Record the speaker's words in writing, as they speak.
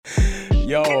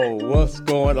Yo, what's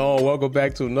going on? Welcome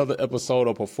back to another episode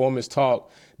of Performance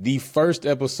Talk, the first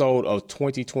episode of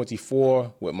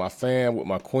 2024 with my fam, with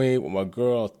my queen, with my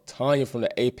girl, Tonya from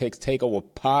the Apex Takeover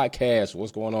podcast.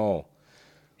 What's going on?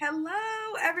 Hello,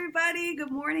 everybody.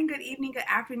 Good morning, good evening, good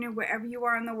afternoon, wherever you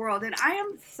are in the world. And I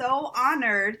am so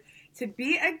honored to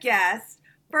be a guest,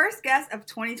 first guest of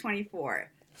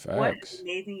 2024. Facts. What an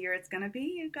amazing year it's going to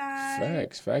be, you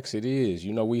guys. Facts it is.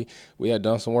 You know, we had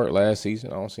done some work last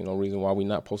season. I don't see no reason why we're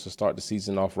not supposed to start the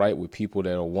season off right with people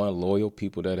that are, one, loyal,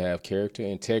 people that have character,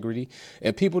 integrity,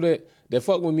 and people that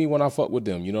fuck with me when I fuck with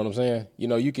them. You know what I'm saying? You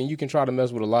know, you can try to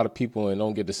mess with a lot of people and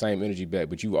don't get the same energy back,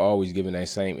 but you always giving that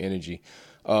same energy,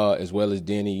 as well as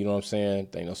Denny, you know what I'm saying?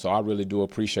 You know, so I really do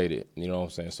appreciate it. You know what I'm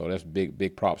saying? So that's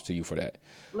big props to you for that.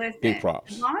 Listen, big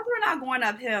props. As long as we're not going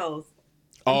up hills.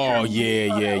 Oh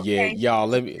yeah. Y'all,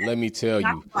 let me tell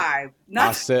you.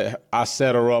 I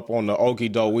set her up on the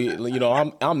okie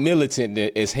doke. I'm militant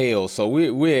as hell, so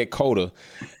we're at Coda,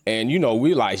 and she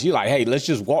like, hey, let's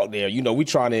just walk there. You know, we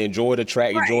trying to enjoy the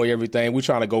track, enjoy everything. We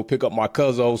trying to go pick up my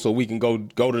cousin so we can go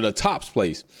to the Tops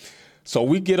place. So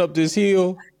we get up this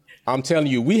hill. I'm telling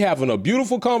you, we having a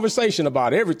beautiful conversation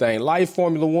about everything, life,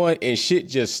 Formula One, and shit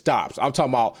just stops. I'm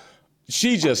talking about,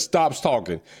 she just stops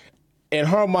talking. In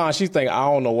her mind, she's thinking, I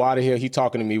don't know why the hell he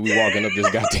talking to me. We walking up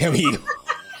this goddamn hill.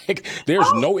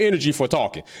 There's no energy for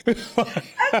talking. I said,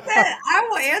 I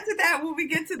will answer that when we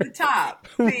get to the top.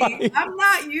 See, right. I'm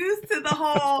not used to the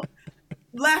whole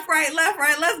left, right,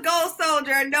 let's go,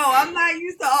 soldier. No, I'm not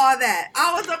used to all that.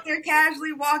 I was up there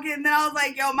casually walking, and then I was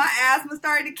like, yo, my asthma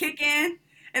started to kick in.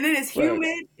 And then it's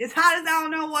humid. It's hot as I don't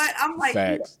know what. I'm like,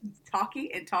 talking.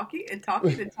 But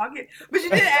you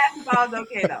did ask if I was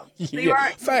okay, though.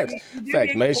 So Facts.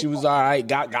 Man, she was all right.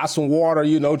 Got some water,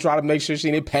 try to make sure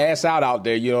she didn't pass out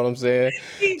there. You know what I'm saying?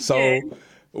 So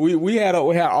we had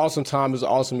an awesome time. It was an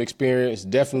awesome experience.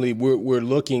 Definitely, we're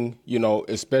looking,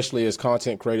 especially as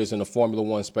content creators in the Formula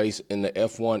One space, in the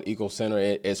F1 eco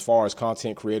center, as far as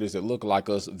content creators that look like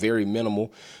us, very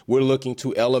minimal. We're looking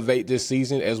to elevate this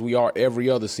season as we are every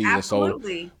other season.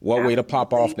 Absolutely. So what way to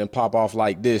pop off than pop off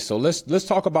like this? So let's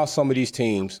talk about some of these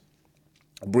teams.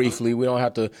 Briefly, we don't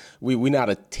have to, we're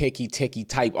not a techie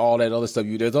type, all that other stuff.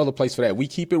 There's other place for that. We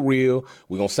keep it real.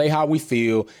 We're going to say how we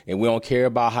feel, and we don't care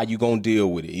about how you're going to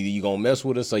deal with it. Either you're going to mess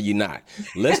with us or you're not.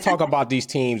 Let's talk about these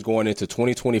teams going into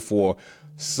 2024.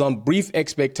 Some brief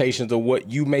expectations of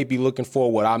what you may be looking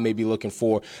for, what I may be looking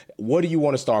for. What do you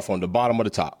want to start from, the bottom or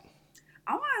the top?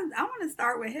 I want to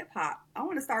start with hip hop. I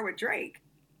want to start with Drake.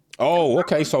 Oh,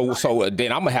 okay. So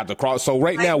then I'm going to have to cross. So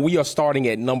right now we are starting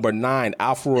at number 9,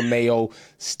 Alfa Romeo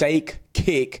Steak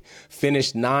Kick,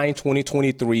 finished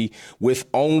 2023 with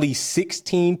only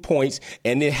 16 points.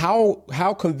 And then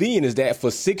how convenient is that?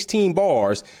 For 16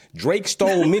 bars, Drake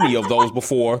stole many of those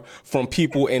before from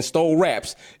people and stole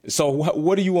raps. So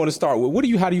what do you want to start with?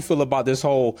 How do you feel about this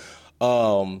whole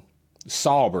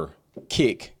Sauber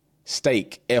Kick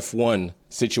Steak F1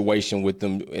 situation with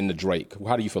them in the Drake?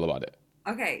 How do you feel about it?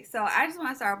 Okay, so I just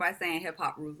want to start by saying hip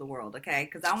hop rules the world, okay?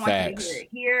 Because I want you to hear it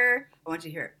here. I want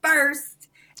you to hear it first.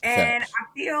 And I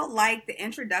feel like the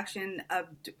introduction of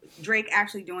Drake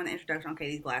actually doing the introduction. Okay,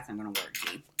 these glasses aren't going to work.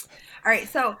 See? All right,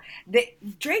 so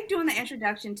Drake doing the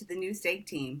introduction to the new Steak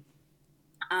team,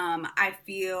 I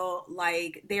feel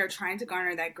like they are trying to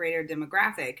garner that greater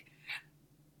demographic.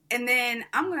 And then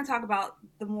I'm going to talk about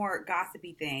the more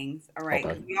gossipy things, all right?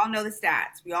 Okay. We all know the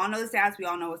stats. We all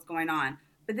know what's going on.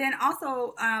 But then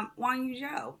also Wang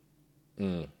Yu,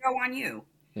 Wang Yu,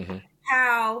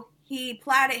 how he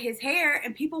plaited his hair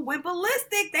and people went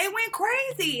ballistic. They went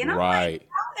crazy. And I'm like,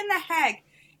 how in the heck,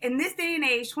 in this day and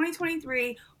age,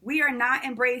 2023, we are not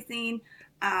embracing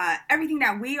everything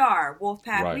that we are,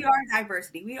 Wolfpack. Right. We are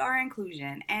diversity. We are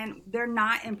inclusion. And they're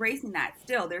not embracing that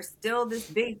still. There's still this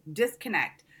big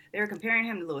disconnect. They were comparing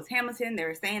him to Lewis Hamilton. They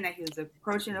were saying that he was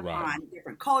approaching upon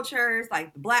different cultures,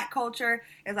 like the black culture.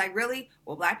 It's like, really?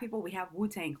 Well, black people, we have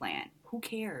Wu-Tang Clan. Who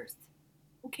cares?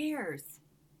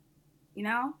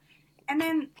 And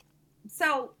then,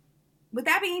 so with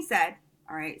that being said,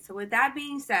 I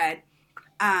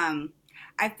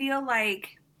feel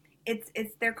like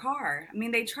it's their car. I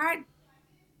mean, they tried,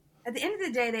 at the end of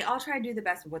the day, they all try to do the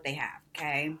best of what they have,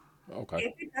 okay? Okay.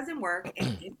 If it doesn't work,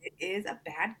 if it is a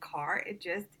bad car, it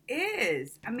just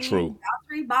is. I mean,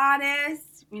 Valtteri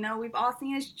Bottas, we've all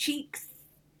seen his cheeks.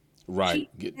 Right.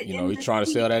 He's trying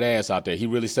to sell that ass out there. He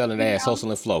really selling ass,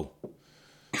 hustling flow.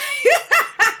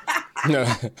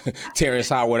 Terrence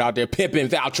Howard out there pimping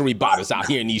Valtteri Bottas out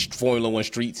here in these Formula One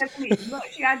streets. Look,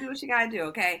 she got to do what she got to do,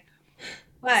 okay?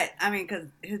 But I mean, because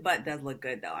his butt does look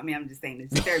good, though. I mean, I'm just saying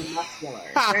it's very muscular.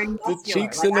 It's very The muscular.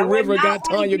 cheeks Like in the I would river not got want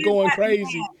to Tonya give going that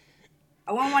crazy. man.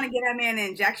 I won't want to get that man an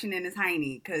injection in his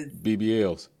hiney because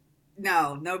BBLs.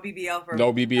 no BBL for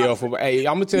No BBL for. Hey,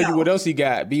 I'm gonna tell you what no. else he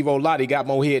got. Bevo Lottie got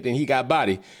more head than he got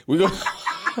body. We go.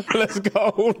 Let's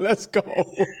go. Let's go.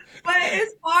 But as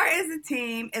far as the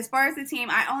team,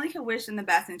 I only can wish them the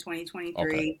best in Okay.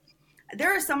 2023.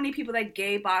 There are so many people that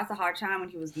gave Boss a hard time when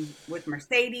he was with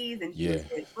Mercedes and he Yeah. was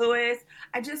with Lewis.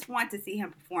 I just want to see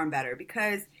him perform better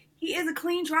because he is a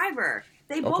clean driver.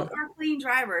 They both Okay. are clean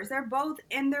drivers. They're both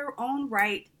in their own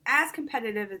right as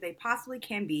competitive as they possibly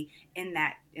can be in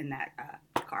that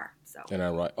car. So And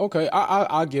I'm right. Okay.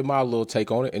 I'll give my little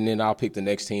take on it, and then I'll pick the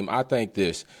next team. I think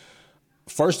this.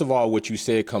 First of all, what you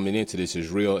said coming into this is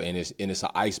real, and it's an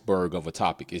iceberg of a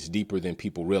topic. It's deeper than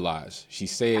people realize. She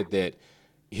said that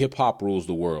hip hop rules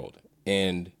the world,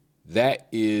 and that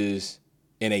is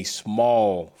in a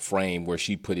small frame where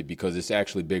she put it because it's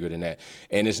actually bigger than that.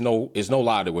 And it's no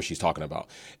lie to what she's talking about.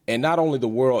 And not only the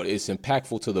world, it's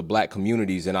impactful to the black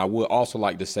communities. And I would also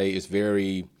like to say it's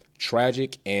very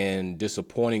tragic and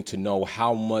disappointing to know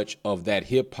how much of that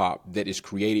hip hop that is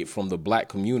created from the black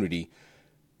community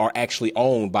are actually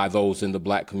owned by those in the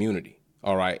black community.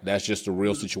 All right. That's just a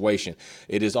real situation.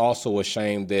 It is also a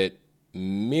shame that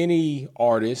many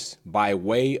artists, by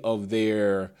way of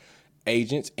their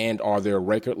agents and or their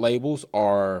record labels,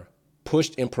 are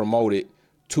pushed and promoted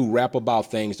to rap about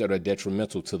things that are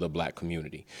detrimental to the black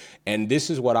community. And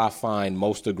this is what I find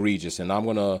most egregious. And I'm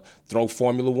going to throw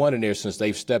Formula One in there since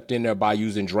they've stepped in there by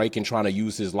using Drake and trying to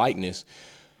use his likeness.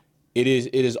 It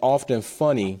is often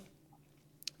funny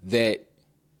that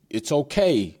it's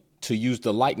okay to use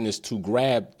the likeness to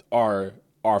grab our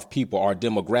people, our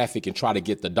demographic, and try to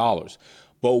get the dollars.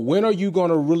 But when are you going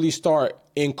to really start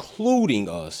including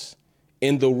us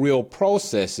in the real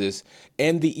processes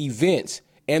and the events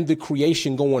and the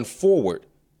creation going forward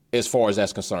as far as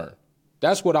that's concerned?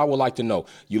 That's what I would like to know.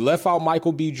 You left out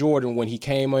Michael B. Jordan when he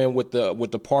came in with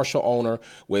the partial owner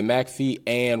with McPhee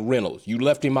and Reynolds. You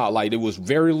left him out. Like, there was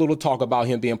very little talk about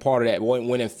him being part of that.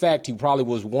 When in fact he probably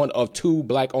was one of two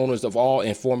black owners of all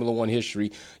in Formula One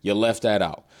history. You left that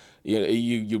out.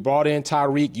 You brought in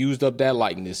Tyreek, used up that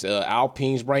likeness.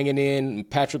 Alpine's bringing in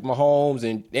Patrick Mahomes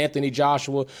and Anthony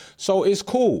Joshua. So it's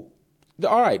cool.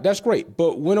 All right, that's great.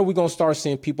 But when are we going to start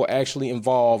seeing people actually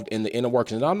involved in the inner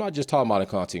workings? And I'm not just talking about in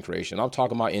content creation. I'm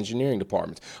talking about engineering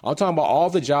departments. I'm talking about all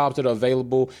the jobs that are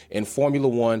available in Formula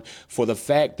One for the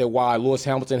fact that why Lewis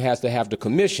Hamilton has to have the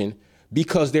commission,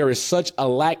 because there is such a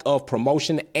lack of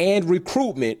promotion and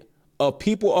recruitment of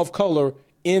people of color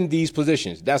in these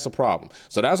positions. That's a problem.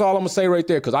 So that's all I'm gonna say right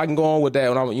there, because I can go on with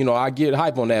that, and I get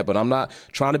hype on that, but I'm not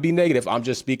trying to be negative. I'm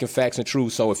just speaking facts and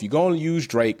truth. So if you're going to use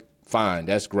Drake, fine,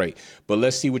 that's great. But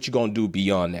let's see what you're going to do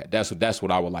beyond that. That's what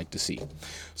I would like to see.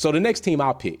 So the next team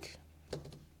I'll pick,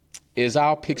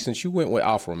 since you went with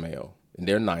Alfa Romeo, and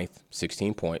they're ninth,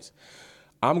 16 points,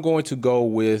 I'm going to go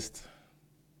with,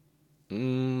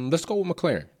 let's go with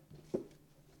McLaren.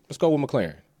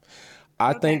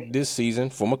 I think this season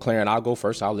for McLaren, I'll go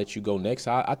first. I'll let you go next.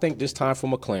 I think this time for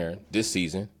McLaren, this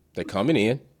season, they're coming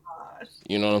in.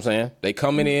 You know what I'm saying? They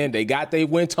coming in. They got their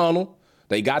wind tunnel.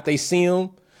 They got their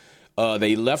sim.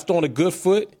 They left on a good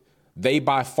foot. They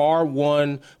by far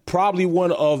won probably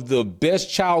one of the best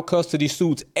child custody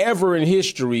suits ever in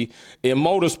history in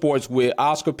motorsports with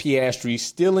Oscar Piastri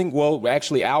stealing. Well,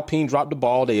 actually, Alpine dropped the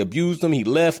ball. They abused him. He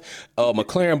left.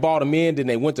 McLaren bought him in. Then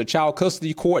they went to child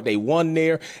custody court. They won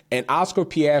there. And Oscar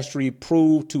Piastri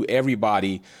proved to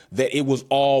everybody that it was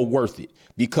all worth it,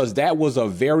 because that was a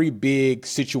very big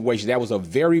situation. That was a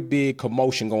very big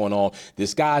commotion going on.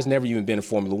 This guy's never even been in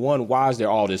Formula One. Why is there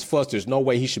all this fuss? There's no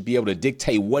way he should be able to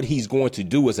dictate what he's going to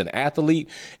do as an athlete.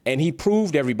 And he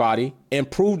proved everybody and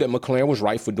proved that McLaren was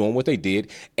right for doing what they did.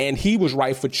 And he was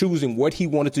right for choosing what he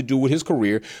wanted to do with his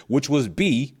career, which was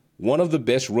be one of the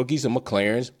best rookies in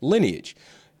McLaren's lineage.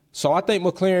 So I think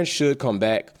McLaren should come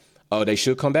back. They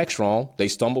should come back strong. They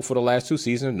stumbled for the last two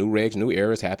seasons. New regs, new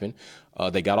eras happened.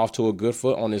 They got off to a good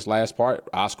foot on this last part.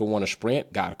 Oscar won a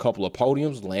sprint, got a couple of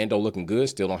podiums. Lando looking good.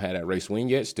 Still don't have that race win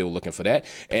yet. Still looking for that.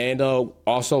 And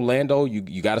also, Lando,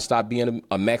 you got to stop being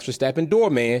a Max Verstappen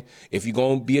doorman if you're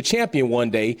going to be a champion one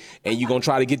day and you're going to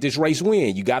try to get this race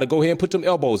win. You got to go ahead and put them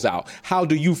elbows out. How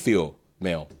do you feel,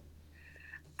 Mel?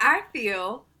 I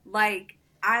feel like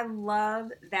I love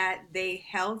that they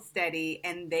held steady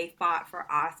and they fought for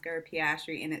Oscar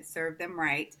Piastri, and it served them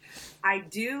right. I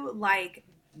do like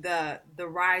the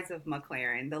rise of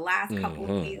McLaren. The last couple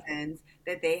of seasons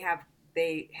that they have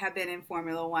they have been in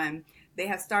Formula One, they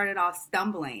have started off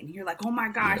stumbling. You're like, oh my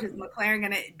gosh, is McLaren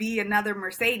going to be another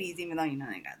Mercedes, even though, you know,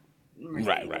 they got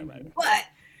Mercedes. Right. But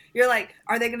you're like,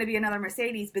 are they going to be another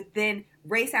Mercedes? But then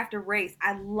race after race,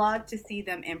 I love to see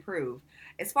them improve.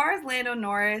 As far as Lando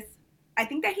Norris, I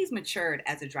think that he's matured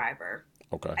as a driver.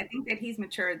 Okay. I think that he's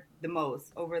matured the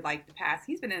most over like the past.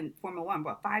 He's been in Formula One,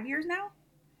 what, 5 years now?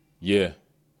 Yeah,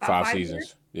 five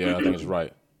seasons. Years? Yeah, I think it's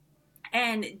right.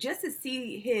 And just to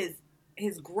see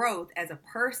his growth as a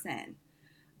person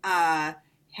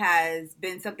has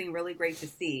been something really great to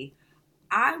see.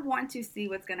 I want to see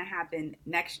what's going to happen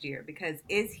next year, because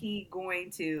is he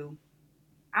going to,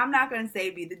 I'm not going to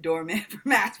say be the doorman for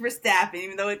Max Verstappen,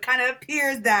 even though it kind of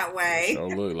appears that way. It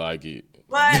sure look like it.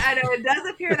 But I know it does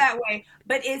appear that way.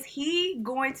 But is he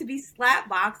going to be slap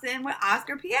boxing with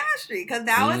Oscar Piastri? Because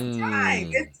now it's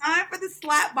time. It's time for the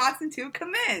slap boxing to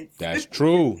commence. That's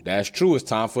true. That's true. It's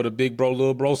time for the big bro,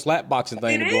 little bro slap boxing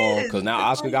thing to go on. Because now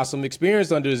Oscar got some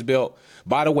experience under his belt.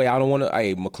 By the way, I don't want to.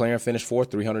 Hey, McLaren finished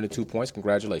fourth, 302 points.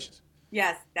 Congratulations.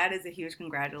 Yes, that is a huge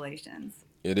congratulations.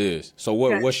 It is. So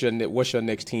what's your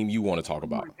next team you want to talk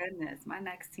about? Oh my goodness, my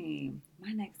next team.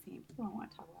 Who do I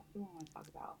want to talk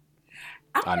about?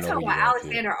 I want to talk about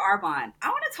Alexander Albon. I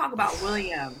want to talk about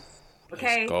Williams.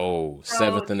 Okay. Let's go. So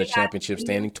 7th in the championship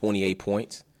standing, 28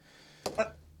 points.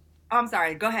 I'm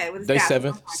sorry. Go ahead. They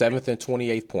 7th and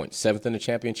 28 points. 7th in the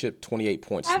championship, 28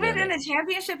 points. 7th in the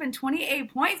championship and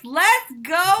 28 points. Let's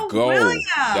go, Williams.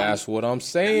 That's what I'm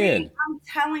saying. I mean, I'm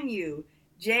telling you,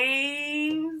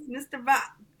 James, Mr. Bob.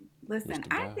 Listen,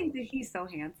 I think that he's so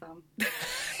handsome.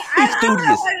 He's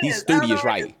studious. He's studious,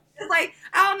 right? It's like,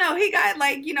 I don't know. He got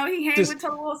like, you know, he hangs with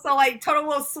Total Wolf, so like Total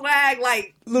Wolf swag,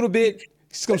 like a little bit,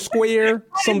 some square,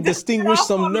 some distinguished,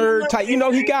 some nerd type. You know,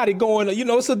 he got it going. You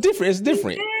know, it's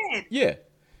different. Yeah.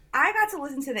 I got to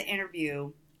listen to the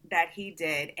interview that he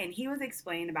did, and he was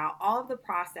explaining about all of the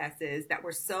processes that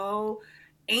were so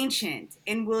ancient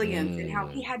in Williams and how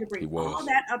he had to bring all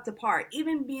that up to par,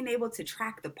 even being able to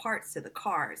track the parts to the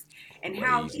cars, and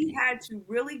how he had to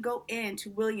really go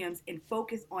into Williams and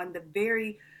focus on the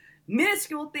very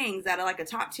minuscule things that are like a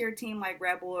top tier team like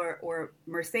Red Bull or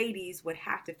Mercedes would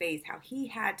have to face, how he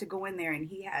had to go in there and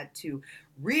he had to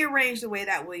rearrange the way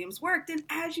that Williams worked. And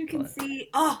as you can see,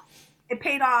 it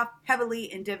paid off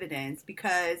heavily in dividends,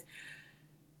 because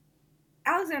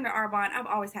Alexander Albon, I've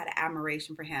always had an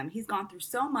admiration for him. He's gone through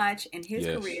so much in his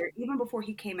career, even before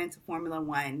he came into Formula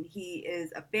One. He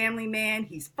is a family man.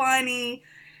 He's funny.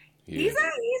 Yeah. He's a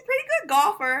pretty good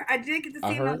golfer. I did get to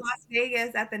see him in Las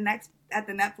Vegas at the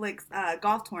Netflix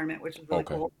golf tournament, which was really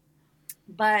cool.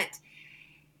 But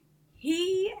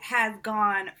he has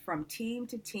gone from team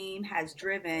to team, has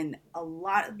driven a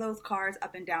lot of those cars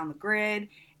up and down the grid,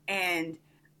 and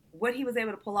what he was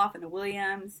able to pull off in the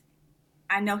Williams,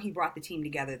 I know he brought the team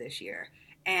together this year.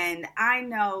 And I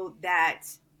know that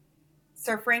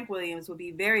Sir Frank Williams would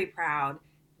be very proud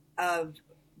of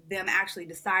them actually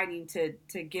deciding to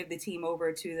give the team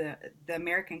over to the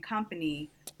American company.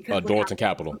 Because Doralton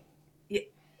Capital.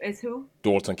 It's who?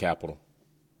 Doralton Capital.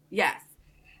 Yes.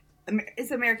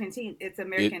 It's American team. It's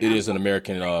American. It is an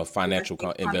American financial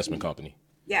investment company.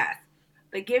 Yes.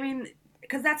 But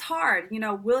because that's hard. You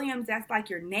know, Williams, that's like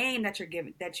your name that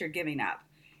you're giving up.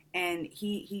 And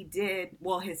he did,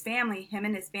 him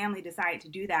and his family decided to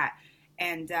do that.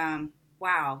 And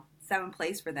wow, 7th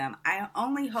place for them. I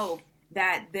only hope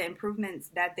that the improvements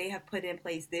that they have put in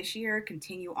place this year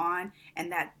continue on, and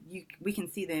that we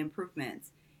can see the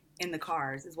improvements in the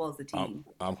cars as well as the team.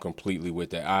 I'm completely with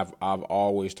that. I've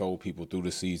always told people through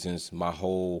the seasons, my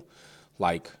whole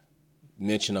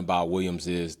mention about Williams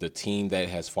is the team that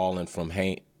has fallen from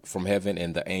heaven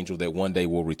and the angel that one day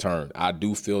will return. I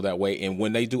do feel that way. And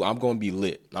when they do, I'm going to be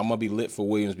lit. I'm going to be lit for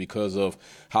Williams because of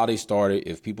how they started.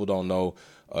 If people don't know,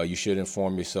 you should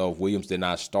inform yourself. Williams did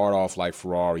not start off like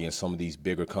Ferrari and some of these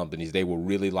bigger companies. They were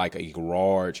really like a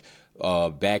garage,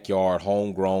 backyard,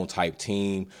 homegrown type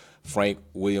team. Frank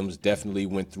Williams definitely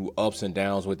went through ups and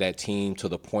downs with that team to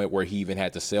the point where he even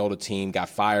had to sell the team, got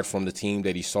fired from the team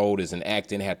that he sold as an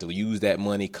acting, had to use that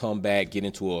money, come back, get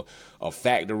into a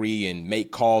factory and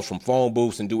make calls from phone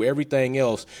booths and do everything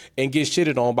else and get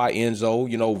shitted on by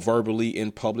Enzo, verbally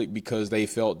in public because they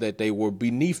felt that they were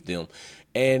beneath them.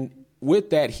 And with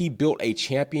that, he built a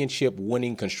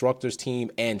championship-winning constructors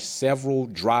team and several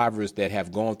drivers that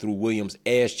have gone through Williams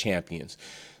as champions.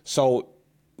 So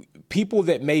people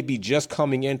that may be just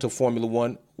coming into Formula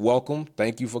One, welcome.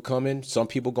 Thank you for coming. Some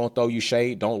people going to throw you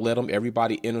shade. Don't let them.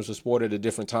 Everybody enters the sport at a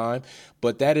different time.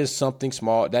 But that is something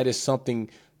small. That is something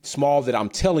small that I'm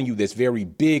telling you that's very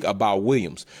big about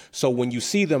Williams. So when you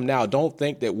see them now, don't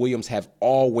think that Williams have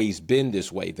always been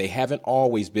this way. They haven't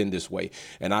always been this way.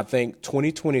 And I think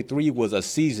 2023 was a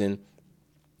season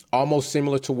almost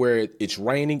similar to where it's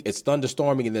raining, it's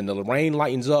thunderstorming, and then the rain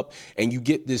lightens up, and you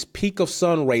get this peak of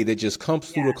sun ray that just comes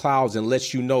through the clouds and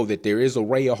lets you know that there is a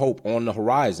ray of hope on the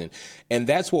horizon. And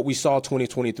that's what we saw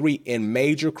 2023, and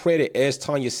major credit, as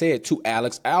Tonya said, to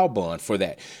Alex Albon for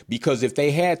that. Because if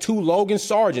they had two Logan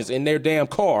Sargents in their damn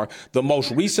car, the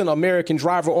most recent American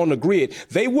driver on the grid,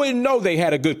 they wouldn't know they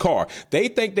had a good car. They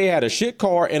think they had a shit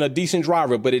car and a decent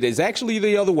driver, but it is actually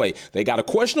the other way. They got a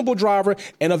questionable driver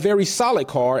and a very solid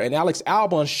car, and Alex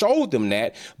Albon showed them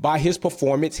that by his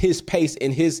performance, his pace,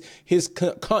 and his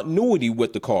continuity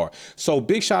with the car. So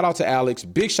big shout out to Alex,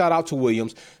 big shout out to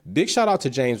Williams, big shout out to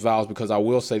James Vowles, because I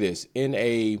will say this, in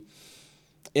an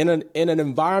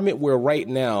environment where right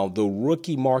now the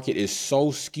rookie market is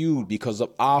so skewed because of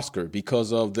Oscar,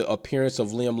 because of the appearance of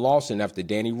Liam Lawson after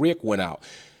Danny Rick went out,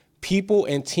 people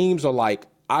and teams are like,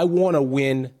 I want to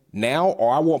win now,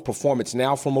 or I want performance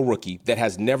now from a rookie that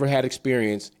has never had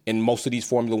experience in most of these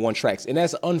Formula One tracks. And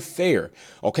that's unfair.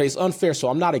 Okay, it's unfair. So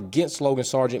I'm not against Logan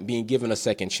Sargent being given a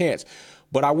second chance.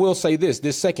 But I will say this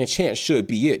second chance should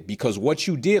be it, because what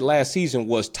you did last season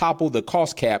was topple the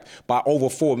cost cap by over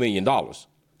 $4 million.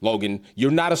 Logan,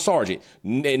 you're not a sergeant.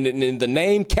 And the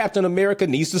name Captain America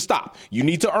needs to stop. You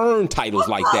need to earn titles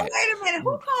like that. Wait a minute,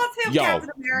 who calls him Captain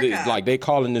America? They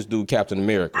calling this dude Captain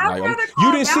America.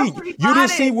 You didn't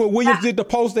see what Williams did. The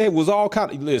post that was all kind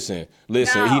of listen.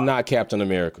 No. He not Captain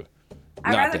America.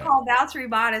 I'd rather call Valtteri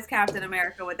Bottas Captain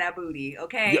America with that booty,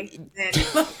 okay?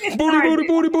 Yeah.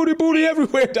 Booty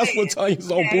everywhere. That's what Tonya's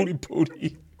on,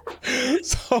 booty.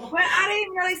 So, but I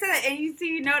didn't really say that. And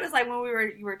you notice, like, when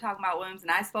you were talking about Williams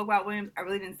and I spoke about Williams, I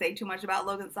really didn't say too much about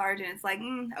Logan Sargent. It's like,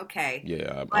 okay.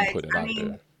 Yeah, I'm putting it out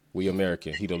there. We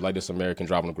American. He the latest American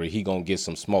driver on the grid. He gonna get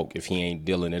some smoke if he ain't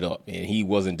dealing it up. And he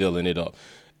wasn't dealing it up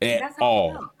at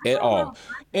all.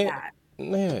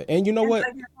 And you know what?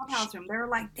 Like in the clubhouse room, they were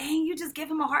like, dang, you just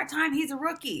give him a hard time. He's a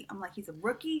rookie. I'm like, he's a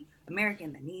rookie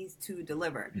American that needs to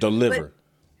deliver. But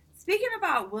speaking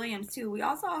about Williams too, we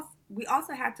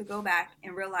also had to go back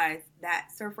and realize that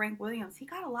Sir Frank Williams, he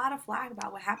got a lot of flack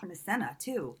about what happened to Senna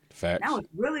too. Facts. That was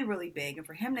really, really big. And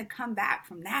for him to come back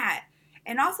from that,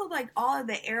 and also like all of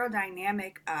the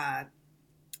aerodynamic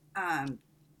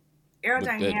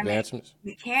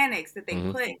mechanics that they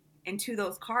put into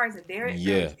those cars, that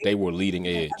they were leading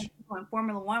edge. People in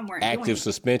Formula One weren't active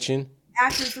suspension,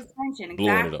 exactly.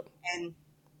 Blowing it up. And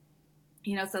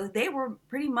so they were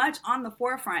pretty much on the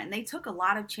forefront, and they took a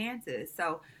lot of chances.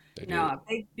 So, a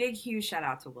big, huge shout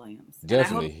out to Williams.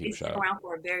 Definitely and I hope they stick around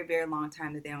for a very, very long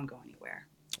time, that they don't go anywhere.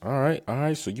 All right.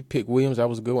 So you pick Williams. That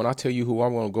was a good one. I'll tell you who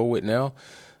I'm going to go with now.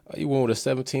 You went with a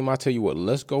 17. I'll tell you what.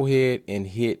 Let's go ahead and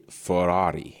hit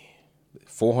Ferrari.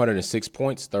 406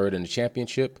 points, third in the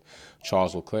championship.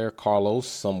 Charles Leclerc, Carlos,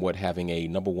 somewhat having a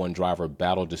number one driver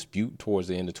battle dispute towards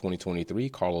the end of 2023.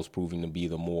 Carlos proving to be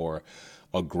the more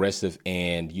aggressive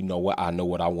and you know what, I know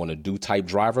what I want to do type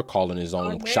driver, calling his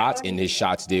own shots, and his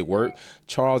shots did work.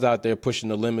 Charles out there pushing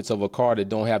the limits of a car that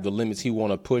don't have the limits he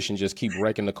want to push, and just keep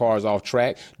wrecking the cars off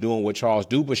track, doing what Charles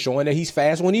do, but showing that he's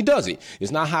fast when he does it.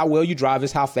 It's not how well you drive,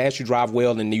 it's how fast you drive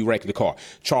well and you wreck the car.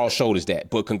 Charles showed us that.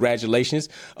 But congratulations,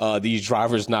 these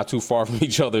drivers not too far from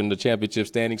each other in the championship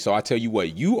standing. So I tell you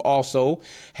what, you also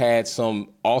had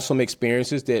some awesome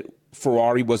experiences that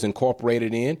Ferrari was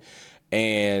incorporated in,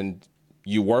 and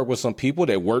you worked with some people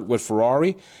that worked with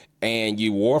Ferrari, and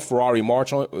you wore Ferrari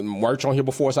merch on here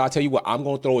before. So I'll tell you what, I'm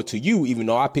going to throw it to you, even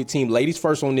though I picked team ladies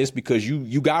first on this, because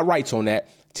you got rights on that.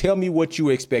 Tell me what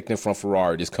you're expecting from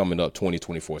Ferrari this coming up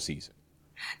 2024 season.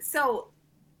 So,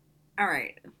 all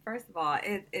right. First of all,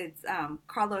 it's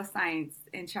Carlos Sainz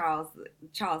and Charles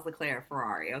Leclerc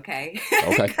Ferrari, okay?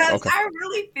 Because I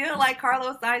really feel like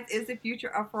Carlos Sainz is the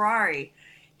future of Ferrari.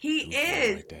 He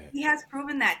is. Like he has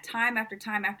proven that time after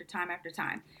time after time after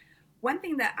time. One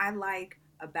thing that I like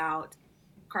about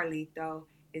Carlito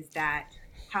is that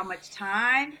how much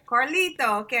time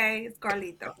Carlito, okay, it's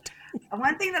Carlito.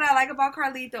 One thing that I like about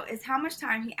Carlito is how much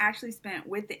time he actually spent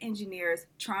with the engineers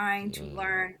trying to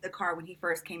learn the car when he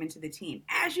first came into the team.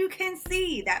 As you can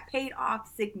see, that paid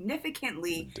off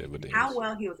significantly. How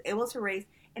well he was able to race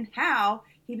and how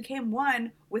he became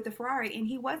one with the Ferrari, and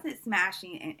he wasn't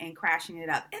smashing and crashing it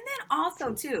up. And then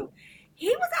also, too, he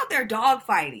was out there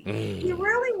dogfighting. He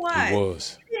really was. He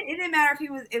was. It didn't matter if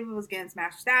it was against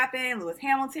Max Verstappen, Lewis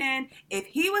Hamilton, if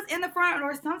he was in the front,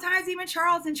 or sometimes even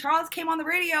Charles, and Charles came on the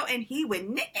radio and he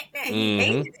would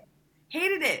he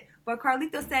hated it. But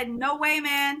Carlito said, no way,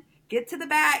 man. Get to the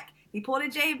back. He pulled a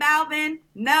J Balvin.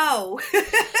 No.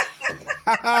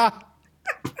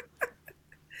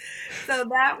 So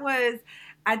that was,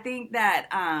 I think that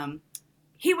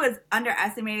he was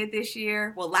underestimated this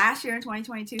year. Well, last year in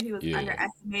 2022, he was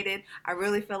underestimated. I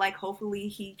really feel like hopefully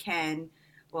he can.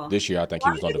 Well, this year I think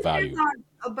he was undervalued.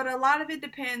 But a lot of it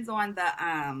depends on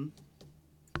the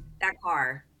that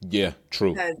car. Yeah,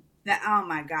 true. Because that, oh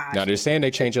my gosh. Now they're saying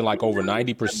they're changing like over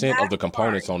 90% of the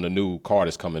components on the new car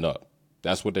that's coming up.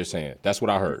 That's what they're saying. That's what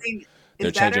I heard.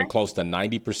 They're changing close to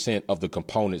 90% of the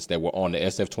components that were on the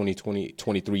SF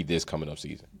 2023 this coming up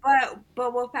season.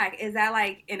 But Wolfpack, is that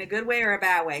like in a good way or a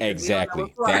bad way?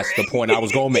 Exactly. That's the point I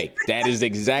was gonna make. That is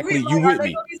exactly you with me. Are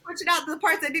they gonna be switching out the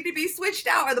parts that need to be switched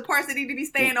out, or the parts that need to be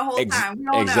staying the whole time? We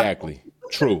don't exactly. know.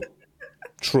 True.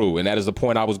 True. And that is the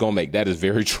point I was gonna make. That is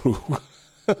very true.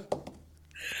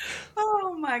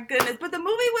 Oh my goodness! But the movie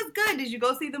was good. Did you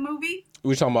go see the movie?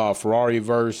 We talking about Ferrari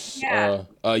versus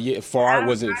Ferrari.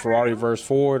 Was it Ferrari versus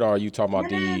Ford, or are you talking about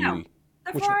the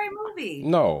Ferrari movie?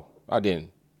 No, I didn't.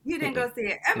 You didn't go see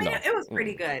it. I mean, it was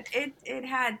pretty good. It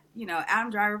had, Adam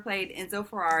Driver played Enzo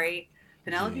Ferrari,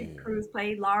 Penelope Cruz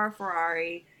played Laura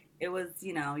Ferrari. It was,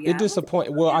 It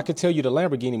disappointed. Well, I could tell you the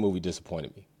Lamborghini movie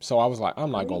disappointed me. So I was like,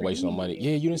 I'm not going to waste no money.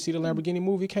 Yeah, you didn't see the Lamborghini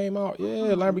movie came out?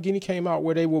 Yeah, Lamborghini came out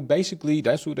where they were basically,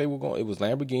 that's who they were going. It was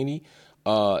Lamborghini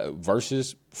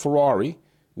versus Ferrari.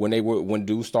 When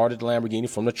dude started the Lamborghini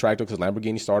from the tractor, because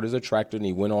Lamborghini started as a tractor, and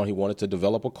he wanted to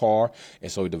develop a car, and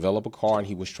so he developed a car, and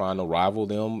he was trying to rival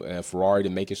them and Ferrari to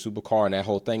make a supercar and that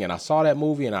whole thing. And I saw that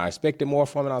movie, and I expected more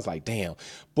from it. I was like, damn.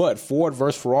 But Ford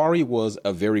versus Ferrari was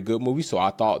a very good movie, so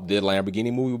I thought the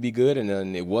Lamborghini movie would be good, and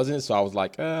then it wasn't. So I was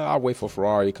like, I'll wait for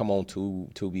Ferrari. Come on,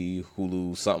 Tubi,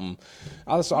 Hulu, something.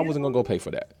 So I wasn't gonna go pay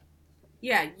for that.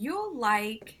 Yeah, you'll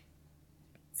like.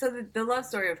 So the love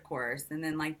story, of course, and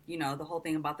then the whole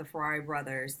thing about the Ferrari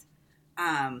brothers,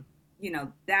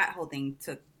 that whole thing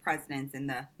took precedence in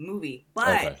the movie.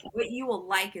 But what you will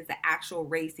like is the actual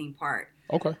racing part.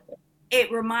 Okay.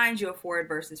 It reminds you of Ford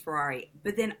versus Ferrari,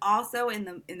 but then also in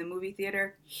the movie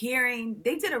theater,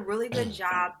 they did a really good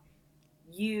job.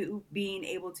 You being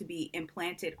able to be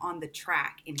implanted on the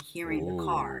track and hearing the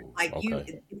car,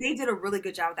 they did a really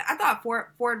good job with that. I thought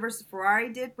Ford versus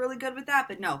Ferrari did really good with that,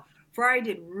 but no. Ferrari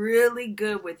did really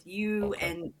good with you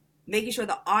and making sure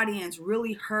the audience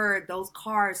really heard those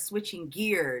cars switching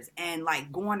gears and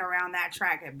going around that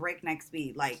track at breakneck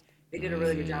speed. They did a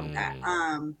really good job with that.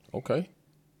 Okay.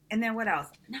 And then what else?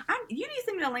 Now, you need to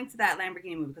send me the link to that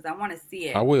Lamborghini movie because I want to see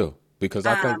it. I will, because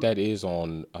I think that is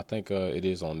on. I think it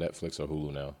is on Netflix or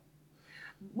Hulu now.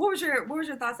 What was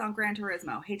your thoughts on Gran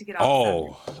Turismo? Hate to get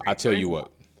off. I tell you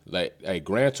what,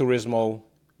 Gran Turismo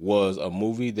was a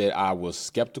movie that I was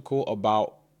skeptical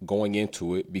about going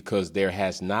into it because there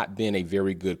has not been a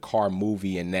very good car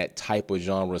movie in that type of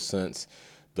genre since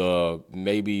the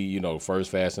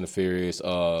first Fast and the Furious.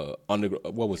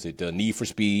 What was it? The Need for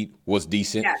Speed was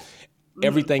decent. Yeah.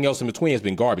 Everything else in between has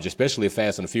been garbage, especially a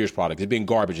Fast and the Furious product. It's been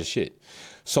garbage as shit.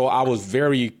 So I was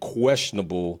very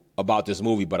questionable about this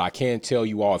movie, but I can tell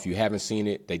you all, if you haven't seen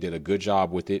it, they did a good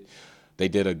job with it. They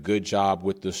did a good job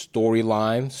with the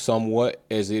storyline, somewhat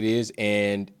as it is,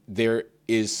 and there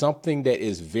is something that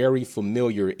is very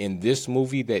familiar in this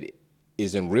movie that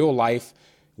is in real life,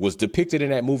 was depicted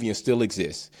in that movie and still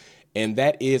exists. And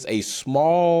that is a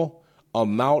small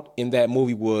amount in that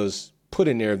movie was put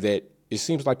in there that it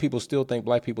seems like people still think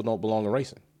black people don't belong in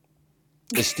racing.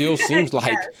 It still seems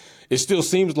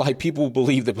like people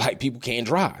believe that black people can't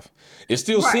drive. It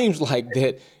still seems like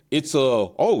that it's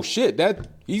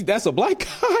that's a black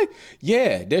guy.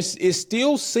 Yeah, it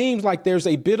still seems like there's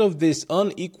a bit of this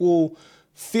unequal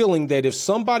feeling that if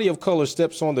somebody of color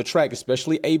steps on the track,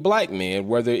 especially a black man,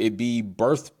 whether it be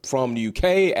birthed from the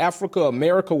UK, Africa,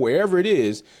 America, wherever it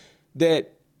is,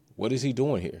 that what is he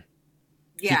doing here?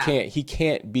 Yeah. He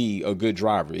can't be a good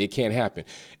driver. It can't happen.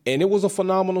 And it was a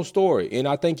phenomenal story. And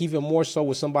I think even more so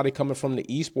with somebody coming from the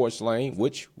esports lane,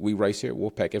 which we race here,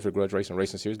 Wolfpack Every Grudge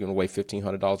Racing Series, giving away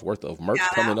 $1,500 worth of merch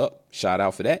coming up. Shout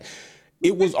out for that.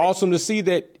 It was awesome to see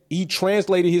that he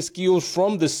translated his skills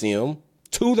from the sim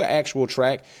to the actual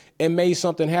track and made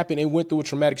something happen and went through a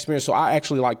traumatic experience. So I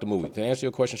actually liked the movie. To answer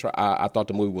your question, I thought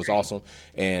the movie was awesome,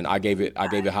 and I gave it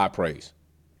high praise.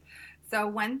 So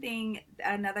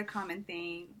another common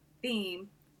theme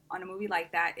on a movie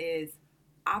like that is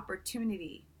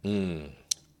opportunity. When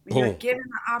you're given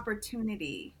the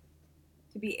opportunity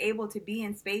to be able to be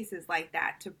in spaces like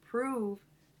that, to prove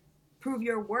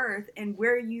your worth and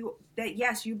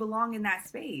yes, you belong in that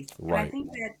space. Right. And I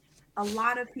think that a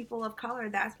lot of people of color,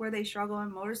 that's where they struggle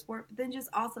in motorsport, but then just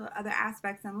also other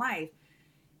aspects in life.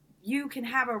 you can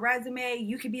have a resume,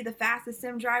 you can be the fastest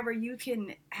sim driver, you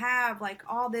can have like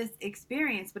all this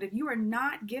experience, but if you are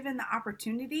not given the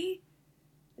opportunity,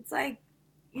 it's like,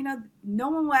 no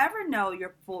one will ever know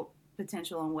your full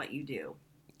potential and what you do or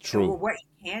True. what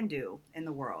you can do in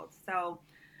the world. So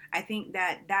I think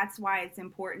that's why it's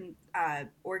important.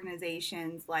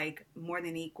 Organizations like More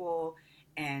Than Equal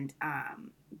and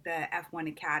the F1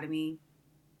 Academy,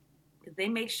 they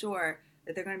make sure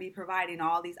that they're going to be providing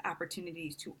all these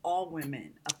opportunities to all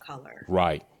women of color.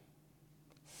 Right.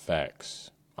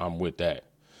 Facts. I'm with that.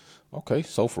 Okay,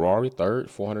 so Ferrari third,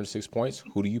 406 points.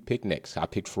 Who do you pick next? I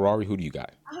picked Ferrari. Who do you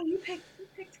got? Oh, you picked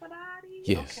Ferrari?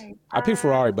 Yes. Okay. I picked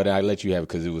Ferrari, but I let you have it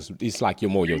because it's like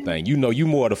you're more your thing. You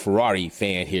more the Ferrari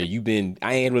fan here.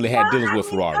 I ain't really Well, had dealings I with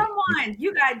mean, Ferrari. come on.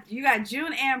 You got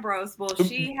June Ambrose. Well,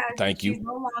 Thank she's you.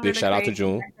 no longer Big the shout out to creative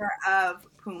June. director of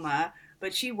Puma,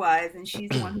 but she was, and she's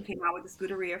the one who came out with the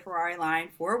Scuderia Ferrari line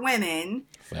for women.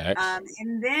 Facts.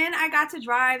 And then I got to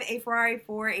drive a Ferrari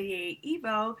 488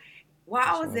 Evo while That's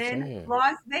I what was I'm in saying.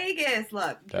 Las Vegas.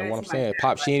 Look, you That's guys what I'm see my saying.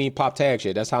 jet, She ain't even pop tags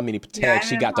yet. That's how many yeah, I tags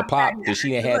she didn't got to pop that pop yet. that she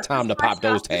didn't have Look, time to pop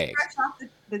those tags. fresh off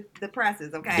the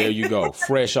presses, There okay? you go.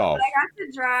 Fresh But off. I got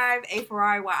to drive a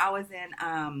Ferrari while I was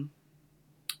in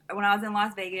when I was in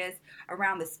Las Vegas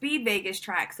around the Speed Vegas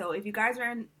track. So if you guys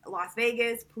are in Las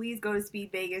Vegas, please go to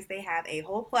Speed Vegas. They have a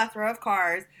whole plethora of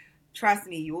cars. Trust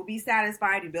me, you will be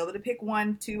satisfied. You'll be able to pick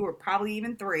one, two, or probably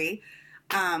even three.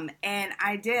 And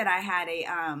I did. I had a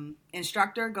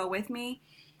instructor go with me,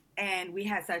 and we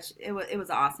had it was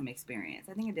an awesome experience.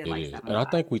 I think it did It like is. 7 And of I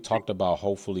us. think we talked about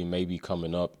hopefully maybe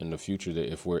coming up in the future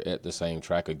that if we're at the same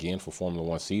track again for Formula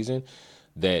One season,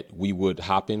 that we would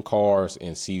hop in cars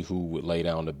and see who would lay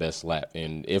down the best lap.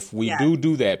 And if we Yes.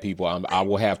 do that, people, I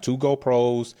will have 2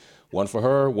 GoPros, one for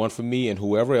her, one for me, and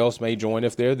whoever else may join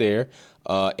if they're there.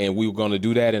 And we're going to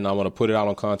do that, and I'm going to put it out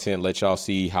on content, let y'all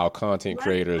see how content Let's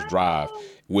creators drive go.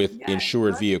 with Yes.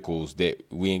 insured vehicles that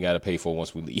we ain't got to pay for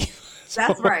once we leave.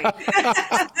 That's right.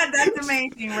 That's the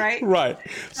main thing, right? Right.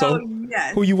 So So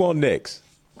yes. who you want next?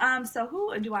 So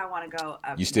who do I want to go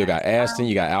up You still got next? Aston,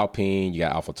 you got Alpine, you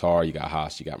got AlphaTauri, you got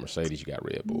Haas, you got Mercedes, you got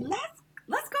Red Bull.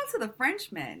 Let's go to the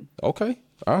Frenchman. Okay.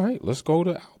 All right. Let's go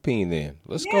to Alpine then.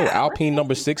 Let's go. Yeah, let's Alpine go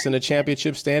number to the 6 in the Frenchman.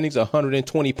 championship standings,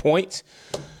 120 points.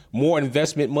 More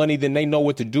investment money than they know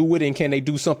what to do with it. And can they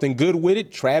do something good with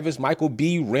it? Travis, Michael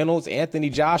B, Reynolds,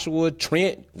 Anthony Joshua,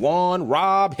 Trent, Juan,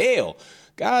 Rob, hell.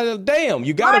 God damn,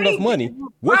 you got enough money.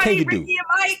 What can you do? Ricky and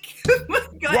Mike.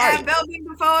 Gonna Right. add Belgian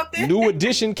Defoe up there. New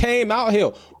edition came out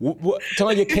here.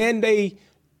 Tonya, can they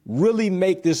really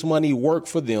make this money work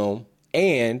for them?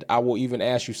 And I will even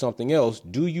ask you something else.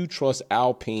 Do you trust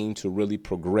Alpine to really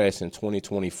progress in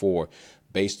 2024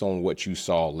 based on what you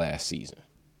saw last season?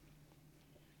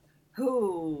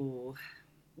 Who?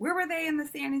 Where were they in the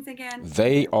standings again?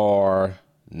 They are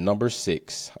number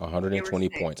 6, 120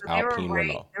 6. points. So Alpine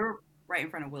Renault. They were right in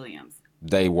front of Williams.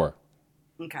 They were.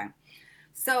 Okay.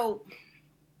 So,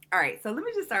 all right. So let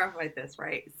me just start off like this,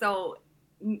 right? So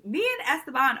me and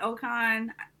Esteban Ocon,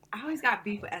 I always got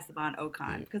beef with Esteban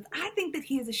Ocon because I think that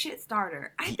he is a shit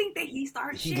starter. I think that he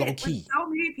starts shit with so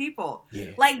many people.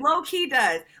 Yeah. Like low key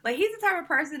does. Like he's the type of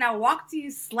person that will walk to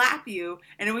you, slap you,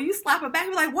 and then when you slap him back,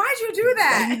 you're like, why'd you do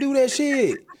that? Why you do that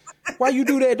shit? Why you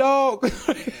do that, dog?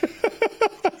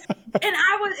 And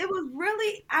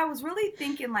I was really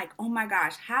thinking like, oh my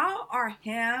gosh, how are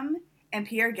him and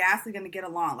Pierre Gasly going to get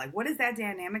along? Like, what is that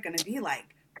dynamic going to be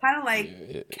like? Kind of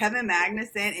like Kevin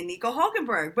Magnussen and Nico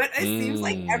Hulkenberg. But it seems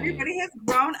like everybody has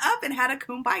grown up and had a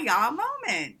kumbaya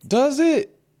moment. Does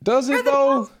it? Does it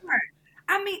though?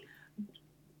 I mean,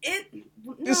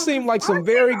 it seemed like some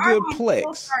very good plex.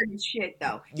 Still started shit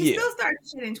though. He still started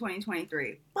shit in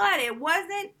 2023, but it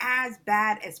wasn't as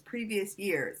bad as previous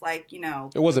years. Like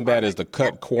it wasn't bad as the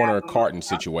cut corner carton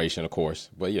situation, of course.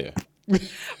 But yeah,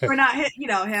 we're not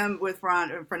him with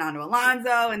Fernando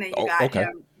Alonso, and then you got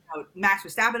him. Max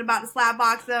Verstappen about to slap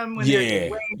box him. When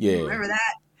remember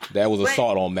that? That was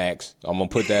assault on Max. I'm gonna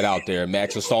put that out there.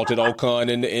 Max assaulted Ocon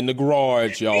in the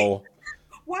garage, y'all.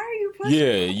 Why are you pushing?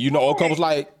 Yeah, Ocon was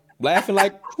like laughing,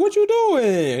 like, "What you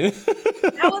doing?"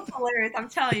 That was hilarious. I'm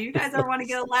telling you, you guys ever want to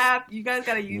get a laugh? You guys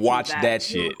gotta watch that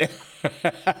shit.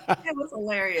 It was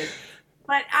hilarious.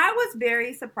 But I was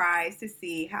very surprised to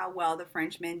see how well the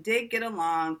Frenchmen did get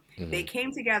along. Mm-hmm. They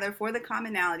came together for the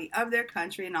commonality of their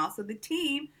country and also the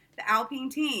team, the Alpine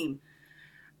team.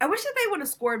 I wish that they would have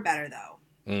scored better, though.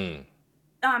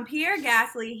 Pierre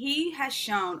Gasly, he has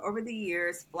shown over the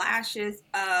years flashes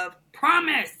of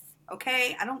promise,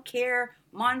 okay? I don't care.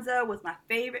 Monza was my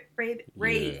favorite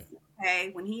race,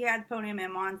 okay, when he had the podium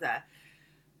in Monza.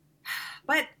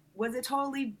 But was it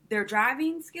totally their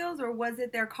driving skills or was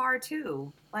it their car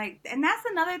too? Like, and that's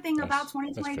another thing about That's fair.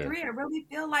 2023. I really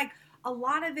feel like a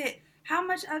lot of it, how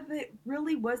much of it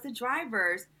really was the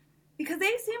drivers? Because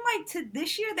they seem like to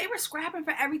this year they were scrapping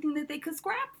for everything that they could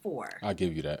scrap for. I'll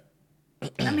give you that.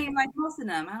 I mean, like most of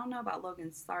them. I don't know about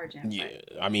Logan Sargent, Yeah,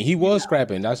 but I mean, he was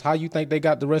scrapping. That's how you think they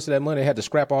got the rest of that money. They had to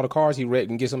scrap all the cars he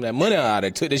wrecked and get some of that money out of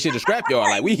it. Took this shit to scrap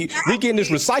yard. Like, we getting this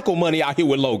recycle money out here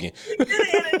with Logan. He did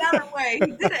it in another way.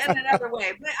 He did it in another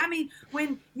way. But I mean,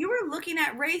 when you were looking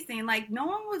at racing, like no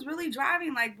one was really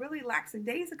driving like really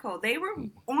lackadaisical. They were on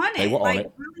it, They were on like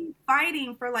it. really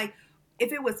fighting for like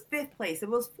if it was fifth place, if it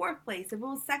was fourth place, if it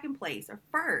was second place or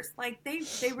first. Like they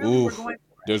really were going.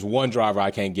 There's one driver I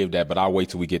can't give that, but I'll wait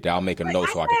till we get there. I'll make a note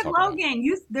so I can talk Logan. about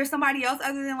it. There's somebody else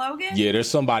other than Logan? Yeah,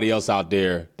 there's somebody else out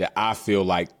there that I feel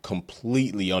like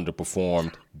completely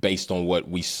underperformed based on what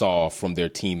we saw from their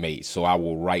teammates. So I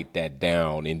will write that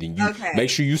down, and then you make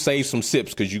sure you save some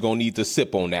sips because you're gonna need to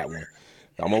sip on that one.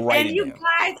 I'm gonna write it down. And you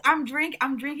guys,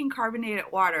 I'm drinking carbonated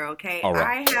water. Okay, all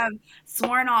right. I have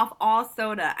sworn off all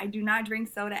soda. I do not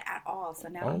drink soda at all. So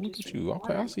now I'm look just at you.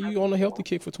 Okay, water. I see you on a healthy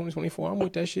kick for 2024. I'm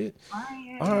with that shit.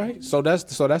 All right. So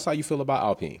that's how you feel about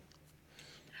Alpine.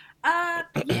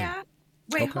 Yeah.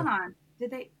 Wait, hold on.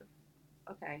 Did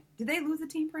they lose the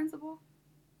team principal?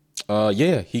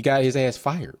 Yeah, he got his ass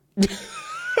fired.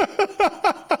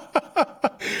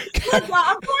 Look,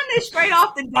 I'm pulling this straight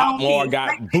off the dome. Otmar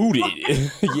got booted.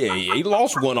 yeah, he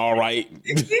lost one, all right.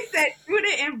 He said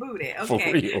booted and booted. Okay.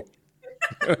 For real.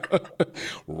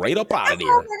 Right up out of there.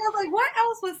 I was like, what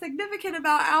else was significant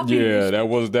about Alpine? Yeah, that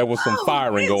was some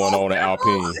firing going on at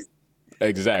Alpine.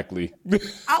 Exactly.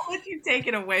 I'll let you take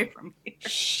it away from here.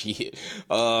 Shit.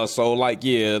 So like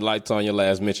Tonya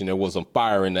last mentioned, there was some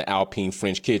fire in the Alpine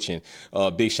French kitchen.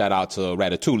 Big shout out to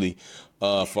Ratatouille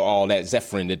for all that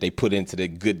zephyrin that they put into the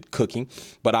good cooking.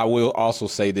 But I will also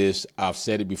say this, I've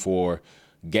said it before,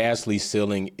 Gasly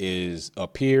ceiling is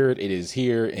appeared, it is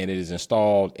here, and it is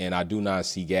installed, and I do not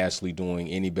see Gasly doing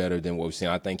any better than what we've seen.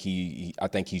 I think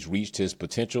he's reached his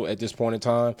potential at this point in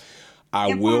time.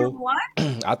 I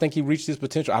think he reached his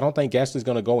potential. I don't think Gasly's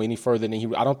going to go any further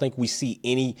than I don't think we see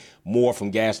any more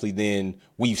from Gasly than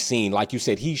we've seen. Like you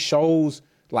said, he shows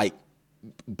like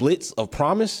blitz of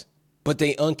promise, but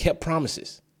they unkept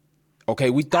promises.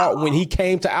 Okay, we thought when he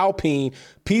came to Alpine,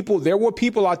 there were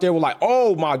people out there who were like,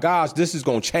 oh my gosh, this is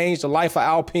going to change the life of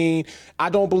Alpine. I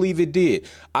don't believe it did.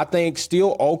 I think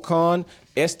still Ocon,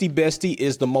 Esti Besti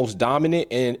is the most dominant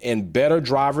and better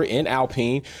driver in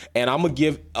Alpine. And I'm going to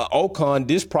give Ocon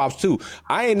this props too.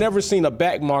 I ain't never seen a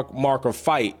back marker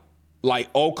fight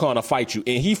like Ocon to fight you.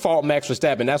 And he fought Max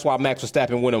Verstappen. That's why Max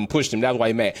Verstappen went and pushed him. That's why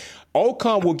he mad.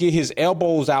 Ocon will get his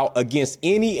elbows out against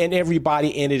any and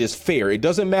everybody, and it is fair. It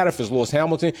doesn't matter if it's Lewis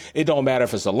Hamilton. It don't matter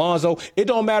if it's Alonso. It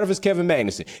don't matter if it's Kevin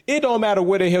Magnussen. It don't matter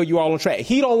where the hell you all on track.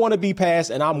 He don't want to be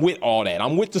passed, and I'm with all that.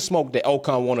 I'm with the smoke that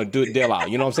Ocon want to deal out.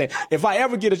 You know what I'm saying? If I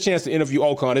ever get a chance to interview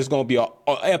Ocon, it's going to be an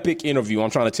epic interview. I'm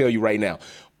trying to tell you right now.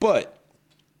 But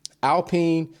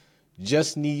Alpine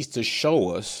just needs to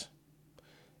show us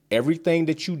everything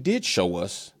that you did show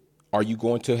us. Are you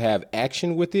going to have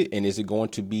action with it? And is it going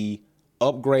to be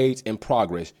upgrades and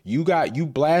progress? You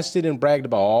blasted and bragged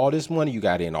about all this money you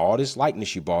got in, all this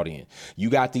likeness you bought in.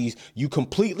 You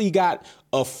completely got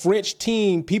a French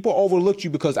team. People overlooked you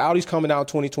because Audi's coming out in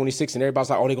 2026 and everybody's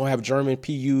like, oh, they're going to have German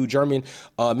PU, German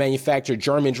manufacturer,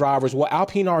 German drivers. Well,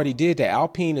 Alpine already did that.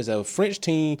 Alpine is a French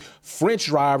team, French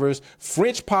drivers,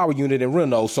 French power unit and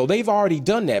Renault. So they've already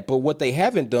done that. But what they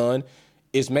haven't done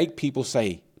is make people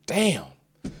say, damn,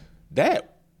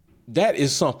 that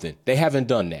is something. They haven't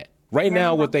done that. Right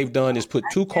now, what they've done is put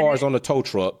 2 cars on the tow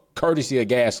truck, courtesy of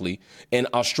Gasly, in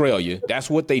Australia. That's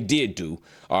what they did do.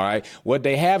 All right. What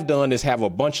they have done is have a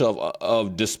bunch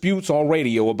of disputes on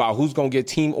radio about who's going to get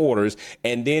team orders.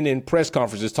 And then in press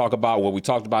conferences talk about what we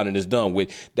talked about and is done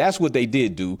with. That's what they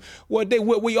did do.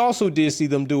 What we also did see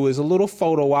them do is a little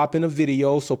photo op in a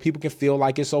video so people can feel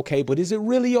like it's okay. But is it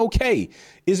really okay?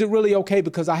 Is it really okay?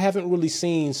 Because I haven't really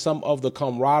seen some of the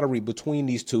camaraderie between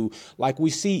these two like we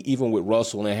see even with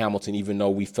Russell and Hamilton, even though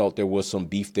we felt there was some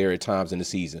beef there at times in the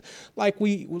season. Like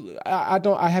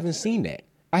I haven't seen that.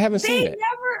 I haven't seen that.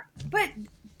 But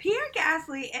Pierre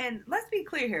Gasly, and let's be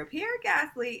clear here, Pierre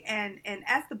Gasly and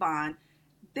Esteban,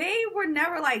 they were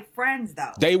never like friends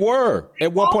though. They were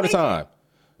at one point in time.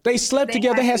 They slept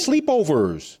together, had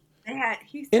sleepovers.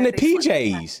 In the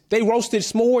PJs. They roasted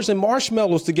s'mores and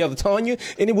marshmallows together, Tonya,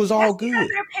 and it was all good. Because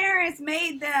their parents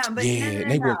made them. But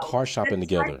they went car shopping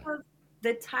together.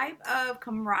 The type of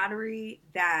camaraderie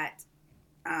that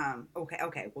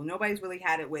Okay. Well, nobody's really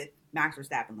had it with Max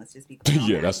Verstappen. Let's just be clear on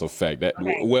Yeah, that. that's a fact. That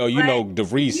Okay, well, you but know,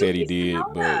 DeVries said he Yuki did,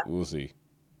 Tsunoda, but we'll see.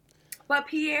 but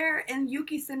Pierre and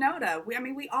Yuki Tsunoda,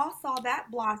 we all saw that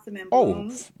blossom and Oh,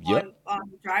 bloom yep, on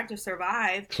Drive to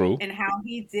Survive, true, and how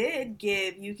he did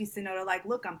give Yuki Tsunoda like,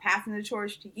 look, I'm passing the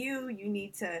torch to you. You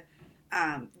need to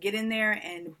get in there,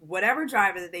 and whatever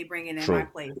driver that they bring in my true.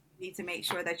 place, you need to make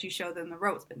sure that you show them the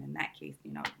ropes. But in that case,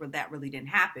 that really didn't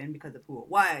happen because of who it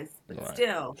was. But Right,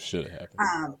 still, should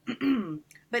happen.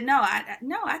 but no,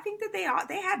 I think that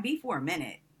they had beef for a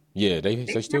minute. Yeah, They've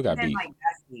they still never got been beef. like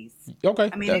besties. Okay,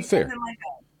 I mean, that's it fair. wasn't like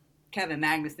a Kevin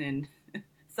Magnuson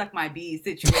suck my bees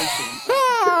situation.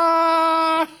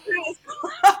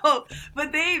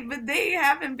 But they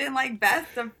haven't been like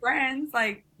best of friends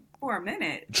like for a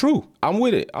minute. True, I'm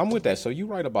with it. I'm with that. So you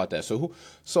right about that.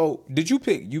 So did you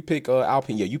pick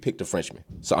Alpine? Yeah, you picked the Frenchman.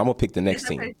 So I'm gonna pick the It's next a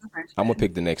team. pretty I'm gonna Frenchman.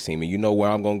 pick the next team, and you know where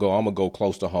I'm gonna go. I'm gonna go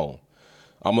close to home.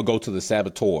 I'm gonna go to the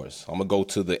Saboteurs. I'm gonna go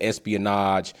to the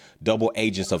espionage double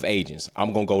agents of agents.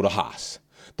 I'm gonna go to Haas,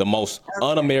 the most Okay.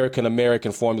 un-American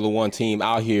American Formula One team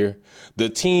out here. The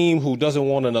team who doesn't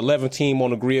want an 11 team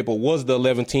on the grid, but was the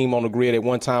 11 team on the grid at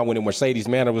one time when the Mercedes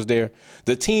Manor was there.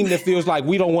 The team that feels like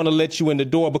we don't want to let you in the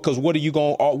door because what are you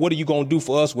gonna do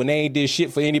for us when they ain't did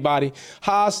shit for anybody?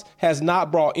 Haas has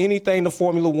not brought anything to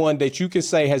Formula One that you can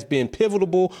say has been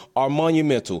pivotal or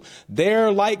monumental.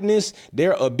 Their likeness,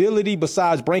 their ability,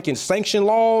 besides breaking sanction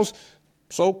laws,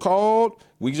 so-called.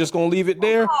 We just gonna leave it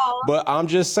there. Oh, But I'm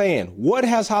just saying, what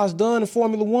has Haas done in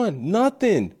Formula One?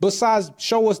 Nothing. Besides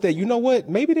show us that, you know what?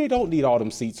 Maybe they don't need all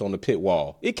them seats on the pit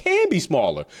wall. It can be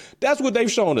smaller. That's what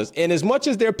they've shown us. And as much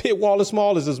as their pit wall is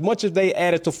small, as much as they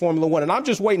added to Formula One. And I'm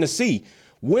just waiting to see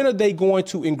when are they going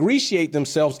to ingratiate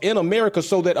themselves in America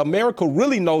so that America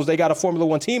really knows they got a Formula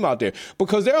One team out there?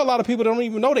 Because there are a lot of people that don't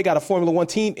even know they got a Formula One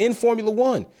team in Formula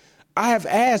One. I have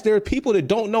asked, there are people that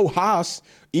don't know Haas,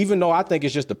 even though I think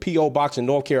it's just a P.O. box in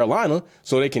North Carolina,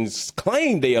 so they can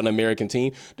claim they're an American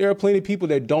team. There are plenty of people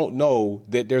that don't know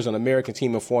that there's an American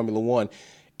team in Formula One,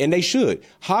 and they should.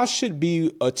 Haas should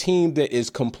be a team that is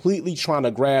completely trying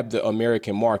to grab the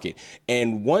American market.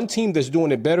 And one team that's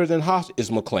doing it better than Haas is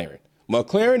McLaren.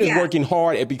 McLaren is yeah. working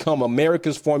hard at become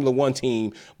America's Formula One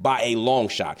team by a long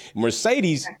shot.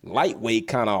 Mercedes, lightweight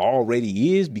kind of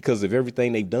already is because of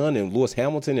everything they've done, and Lewis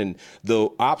Hamilton and the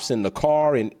ops in the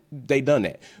car, and they done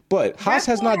that. But Haas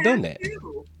Red has Bull not done has that.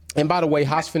 too. And by the way,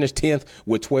 Haas finished 10th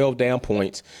with 12 damn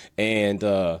points, and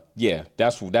yeah,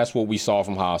 that's what we saw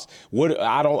from Haas.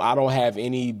 I don't have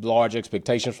any large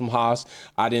expectations from Haas.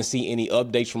 I didn't see any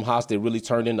updates from Haas that really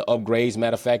turned into upgrades.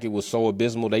 Matter of fact, it was so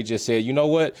abysmal. They just said, you know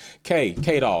what, K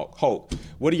Dog, Hope,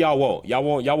 what do y'all want? Y'all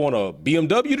want a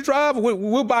BMW to drive?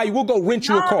 We'll buy you. We'll go rent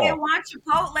you a No, they car. want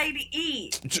Chipotle to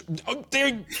eat.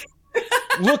 They're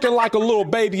looking like a little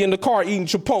baby in the car eating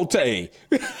Chipotle.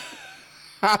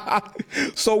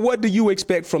 So what do you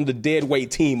expect from the deadweight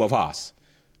team of Haas?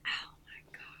 Oh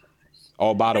my gosh.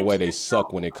 Oh, by the I way, they just suck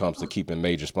don't. when it comes to keeping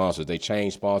major sponsors. They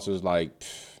change sponsors like,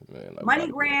 man, like by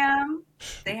the way. MoneyGram.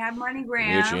 They have Rich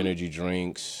MoneyGram. energy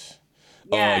drinks.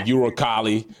 Yes.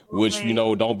 Urocali, which,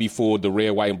 Chipotle. don't be fooled. The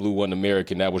red, white, and blue wasn't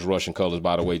American. That was Russian colors,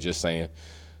 by the way, just saying.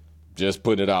 Just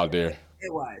putting it out there.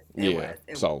 It was. It Yeah. was.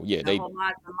 It was. So, yeah, The whole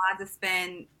Mazda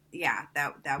spin. Yeah,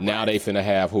 that now they was. finna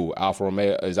have who? Alfa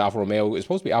Romeo. Is Alfa Romeo? It's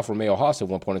supposed to be Alfa Romeo Haas at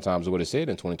one point in time is what it said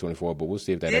in 2024, but we'll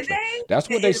see if that Did actually. they? That's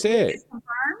what they said. It's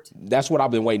confirmed. That's what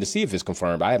I've been waiting to see if it's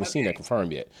confirmed. I haven't seen that Okay.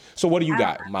 confirmed yet. So what do you I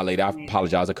don't got, my lady? I know.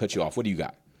 apologize. I cut you off. What do you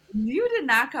got? You did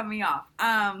not cut me off.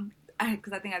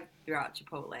 Because I think I threw out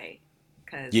Chipotle.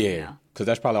 Because Yeah, because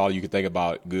that's probably all you could think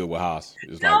about good with Haas.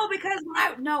 It's like, No, because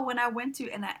when I went to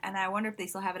and I wonder if they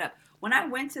still have it up. When I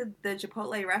went to the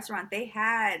Chipotle restaurant, they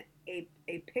had a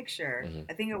picture.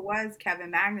 I think it was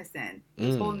Kevin Magnuson. He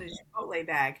was holding the Chipotle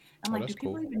bag. I'm oh, like, do that's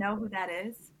people cool. even know who that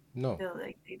is? No, They're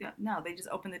like, they don't. No, they just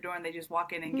open the door and they just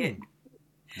walk in and get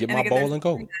get and my they get their bowl and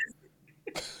go.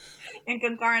 and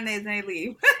con carnes and they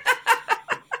leave.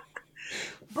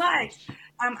 But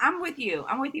I'm with you.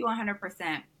 I'm with you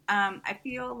 100%. I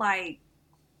feel like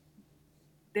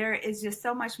there is just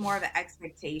so much more of an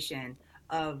expectation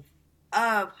of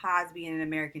Haas being an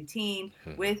American team,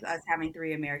 with us having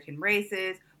 3 American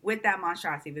races, with that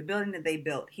monstrosity of a building that they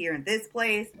built here in this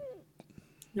place.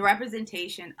 The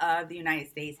representation of the United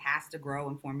States has to grow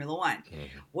in Formula One.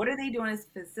 What are they doing to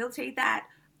facilitate that?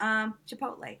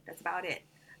 Chipotle. That's about it.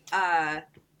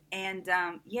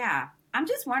 Yeah, I'm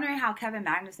just wondering how Kevin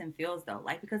Magnuson feels though,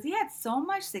 like because he had so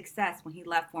much success when he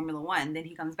left Formula One, then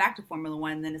he comes back to Formula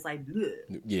One, and then it's like,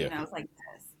 bleh, Yeah, it's like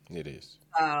this. it is.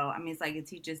 So I mean, it's like, is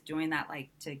he just doing that like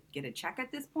to get a check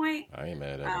at this point? I ain't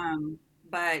mad at him.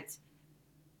 But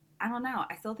I don't know.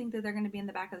 I still think that they're going to be in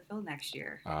the back of the field next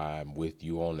year. I'm with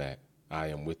you on that. I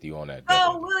am with you on that.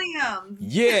 Go Williams.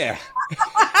 Yeah.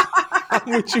 I'm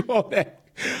with you on that.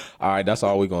 All right, that's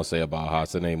all we're going to say about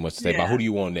Haas. There ain't much to say about who do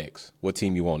you want next? What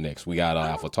team you want next? We got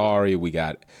AlphaTauri, we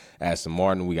got Aston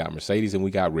Martin, we got Mercedes, and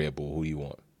we got Red Bull. Who do you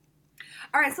want?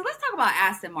 All right, so let's talk about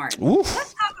Aston Martin. Oof.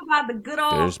 Let's talk about the good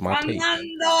old Fernando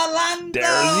Alonso.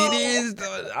 There it is.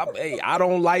 Hey, I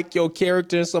don't like your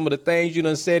character and some of the things you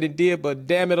done said and did, but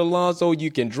damn it, Alonso, you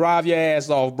can drive your ass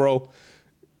off, bro.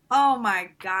 Oh, my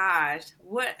gosh.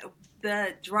 What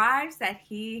the drives that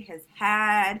he has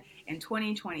had in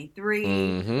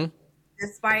 2023,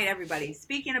 despite everybody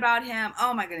speaking about him.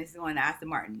 Oh, my goodness, he's going to Aston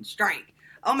Martin. Strike.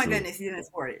 Oh, my goodness, he's in his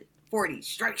 40.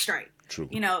 Strike. True.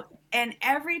 You know, and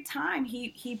every time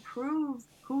he proves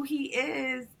who he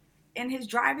is and his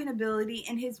driving ability,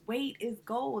 and his weight is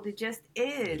gold. It just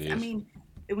is. I mean,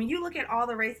 when you look at all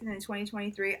the races in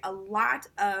 2023, a lot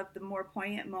of the more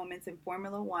poignant moments in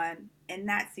Formula One in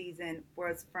that season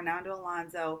was Fernando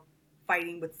Alonso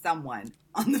fighting with someone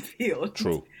on the field.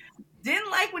 True.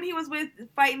 Didn't like when he was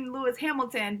fighting Lewis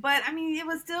Hamilton, but I mean, it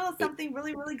was still something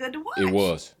really, really good to watch.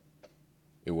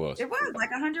 It was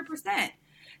like 100%.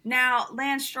 Now,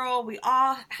 Lance Stroll,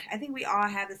 I think we all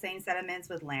have the same sentiments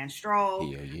with Lance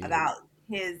Stroll about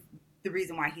the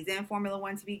reason why he's in Formula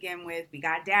One to begin with. We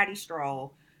got Daddy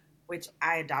Stroll, which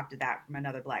I adopted that from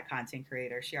another Black content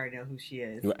creator. She already knows who she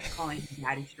is, calling him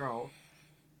Daddy Stroll.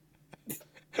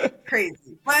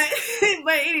 Crazy. But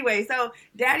anyway, so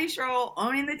Daddy Stroll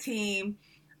owning the team.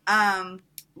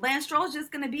 Lance Stroll's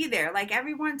just going to be there. Like,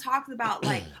 everyone talks about,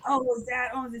 like, oh, his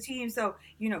dad owns the team, so,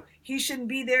 you know, he shouldn't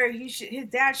be there. His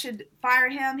dad should fire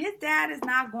him. His dad is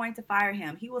not going to fire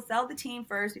him. He will sell the team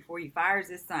first before he fires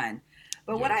his son.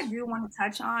 But what I do want to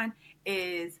touch on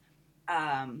is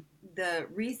the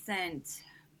recent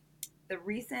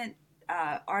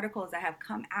articles that have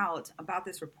come out about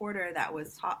this reporter that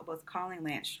was calling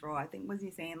Lance Stroll. I think, was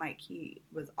he saying like he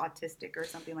was autistic or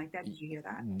something like that? Did you hear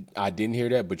that? I didn't hear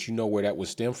that, but you know where that was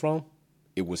stemmed from?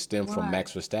 It was stemmed from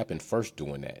Max Verstappen first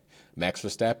doing that. Max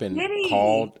Verstappen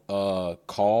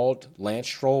called Lance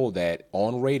Stroll that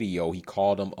on radio. He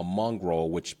called him a mongrel,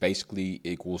 which basically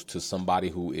equals to somebody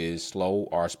who is slow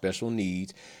or special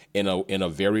needs in a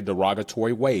very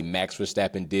derogatory way. Max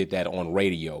Verstappen did that on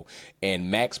radio,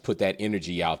 and Max put that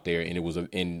energy out there,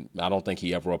 and I don't think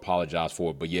he ever apologized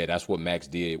for it. But yeah, that's what Max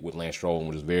did with Lance Stroll, and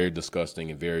it was very disgusting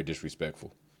and very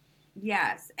disrespectful.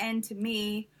 Yes, and to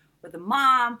me, with a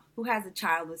mom who has a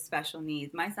child with special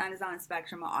needs, my son is on the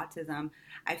spectrum of autism.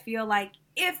 I feel like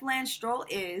if Lance Stroll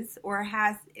is or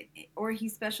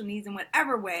he's special needs in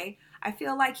whatever way, I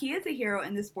feel like he is a hero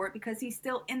in the sport because he's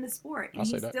still in the sport and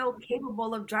he's still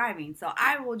capable of driving. So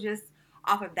I will just,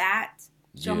 off of that,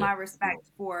 show my respect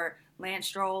for Lance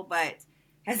Stroll. But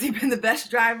has he been the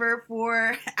best driver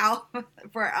for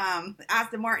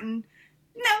Aston Martin?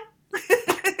 No,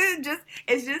 it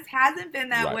just hasn't been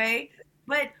that way.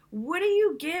 But what do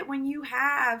you get when you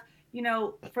have, you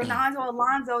know, Fernando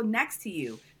Alonso next to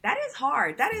you? That is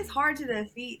hard. That is hard to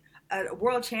defeat a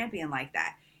world champion like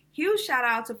that. Huge shout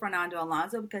out to Fernando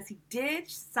Alonso because he did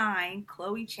sign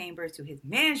Chloe Chambers to his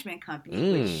management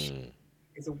company, which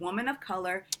is a woman of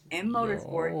color in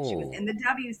motorsport. She was in the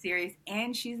W Series,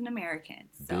 and she's an American.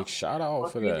 So big shout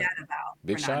out for that.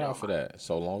 Big shout out for that.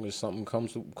 So long as something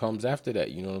comes after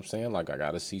that, you know what I'm saying? Like, I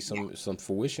got to see some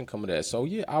fruition coming to that. So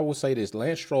yeah, I will say this: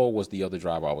 Lance Stroll was the other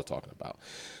driver I was talking about.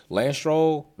 Lance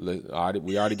Stroll,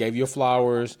 we already gave you your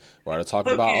flowers. We already talked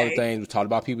about other things. We talked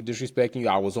about people disrespecting you.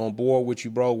 I was on board with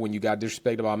you, bro, when you got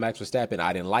disrespected about Max Verstappen.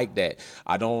 I didn't like that.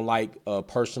 I don't like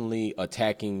personally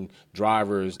attacking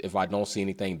drivers if I don't see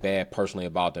anything bad personally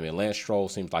about them. And Lance Stroll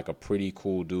seems like a pretty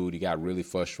cool dude. He got really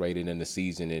frustrated in the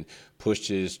season and pushed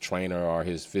his trainer or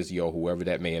his physio, whoever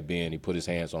that may have been. He put his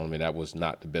hands on him, and that was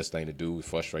not the best thing to do. He was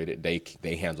frustrated.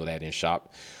 They handle that in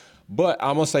shop. But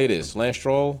I'm going to say this. Lance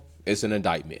Stroll, it's an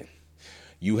indictment.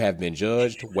 You have been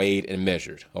judged, weighed, and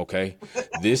measured, okay?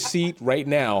 This seat right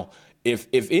now, if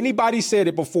anybody said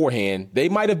it beforehand, they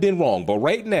might have been wrong. But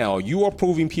right now, you are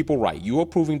proving people right. You are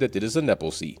proving that it is a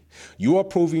Nepo seat. You are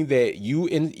proving that you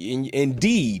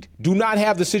indeed do not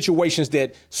have the situations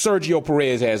that Sergio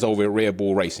Perez has over at Red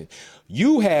Bull Racing.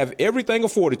 You have everything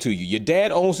afforded to you. Your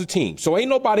dad owns the team. So ain't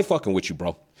nobody fucking with you,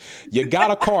 bro. You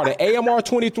got a car. The AMR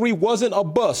 23 wasn't a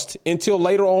bust until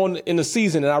later on in the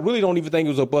season. And I really don't even think it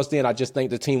was a bust then. I just think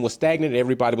the team was stagnant and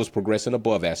everybody was progressing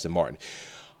above Aston Martin.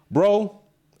 Bro,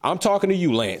 I'm talking to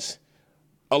you, Lance.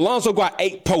 Alonso got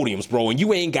 8 podiums, bro, and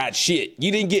you ain't got shit. You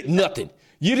didn't get nothing.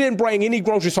 You didn't bring any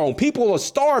groceries home. People are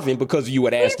starving because of you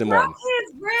at Aston Martin.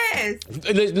 His his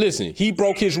wrist. Listen, he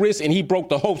broke his wrist and he broke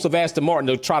the hopes of Aston Martin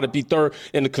to try to be third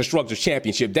in the Constructors'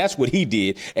 Championship. That's what he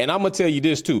did. And I'm going to tell you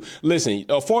this, too. Listen,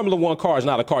 a Formula One car is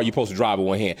not a car you're supposed to drive with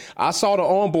one hand. I saw the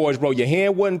onboards, bro. Your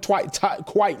hand wasn't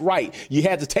quite right. You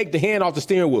had to take the hand off the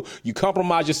steering wheel. You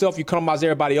compromise yourself. You compromise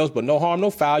everybody else, but no harm, no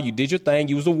foul. You did your thing.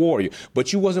 You was a warrior,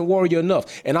 but you wasn't warrior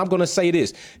enough. And I'm going to say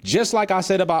this, just like I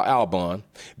said about Albon,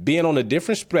 being on a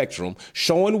different spectrum,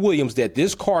 showing Williams that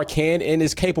this car can and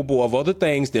is capable of other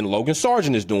things than Logan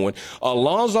Sargent is doing.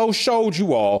 Alonso showed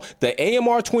you all the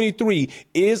AMR 23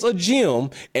 is a gem,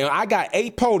 and I got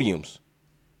 8 podiums.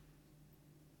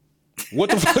 What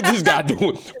the fuck this guy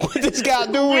doing? What this guy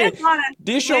doing?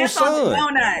 This your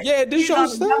son. Yeah, this your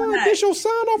son. This your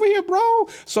son over here, bro.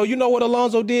 So you know what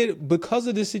Alonso did? Because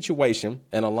of this situation,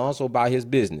 and Alonso by his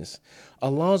business,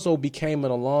 Alonso became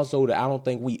an Alonso that I don't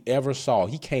think we ever saw.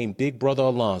 He came big brother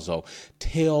Alonso.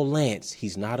 Tell Lance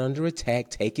he's not under attack.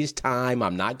 Take his time.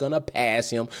 I'm not going to pass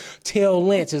him. Tell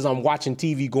Lance as I'm watching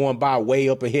TV going by way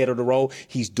up ahead of the road,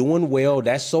 he's doing well.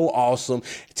 That's so awesome.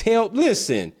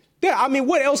 Listen. Yeah, I mean,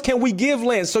 what else can we give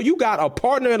Lance? So you got a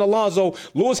partner in Alonso.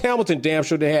 Lewis Hamilton, damn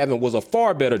sure they haven't, was a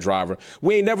far better driver.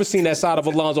 We ain't never seen that side of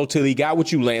Alonso till he got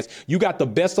with you, Lance. You got the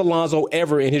best Alonso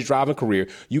ever in his driving career.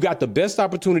 You got the best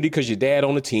opportunity because your dad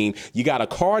on the team. You got a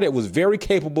car that was very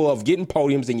capable of getting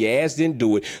podiums and your ass didn't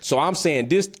do it. So I'm saying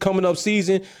this coming up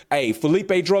season, hey, Felipe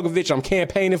Drugovich, I'm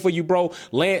campaigning for you, bro.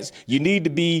 Lance, you need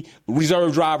to be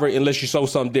reserve driver unless you show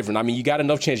something different. I mean, you got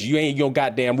enough chances. You ain't your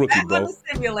goddamn rookie, bro. Back on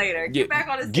the simulator. Get back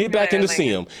on the simulator. Back in the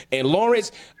sim. And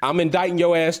Lawrence, I'm indicting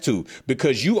your ass too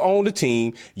because you own the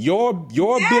team. Your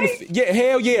benefit. Yeah,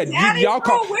 hell yeah. Daddy, y'all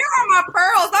bro, where are my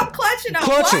pearls? I'm clutching them.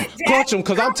 Clutch them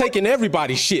because I'm taking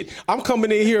everybody's shit. I'm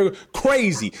coming in here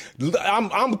crazy.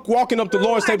 I'm walking up to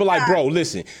Lawrence table like, bro,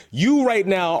 listen, you right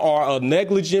now are a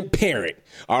negligent parent.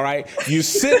 All right. You're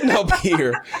sitting up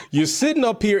here. You're sitting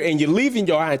up here and you're leaving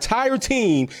your entire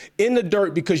team in the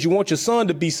dirt because you want your son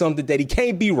to be something that he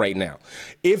can't be right now.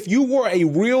 If you were a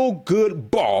real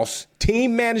good boss,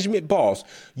 team management boss,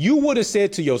 you would have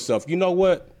said to yourself, you know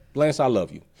what, Lance, I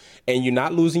love you. And you're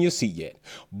not losing your seat yet.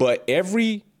 But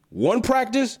every one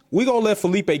practice, we're going to let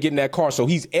Felipe get in that car so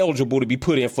he's eligible to be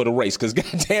put in for the race. Because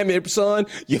goddamn it, son,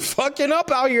 you're fucking up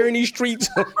out here in these streets.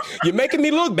 You're making me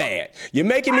look bad. You're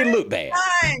making me look bad.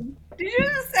 Did you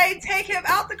just say take him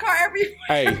out the car every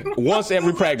Hey, once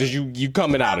every practice, you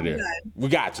coming out of there. We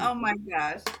got you. Oh, my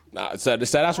gosh. So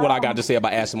that's what I got to say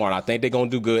about Aston Martin. I think they're going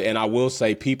to do good. And I will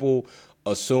say people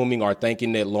assuming or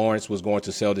thinking that Lawrence was going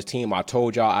to sell this team. I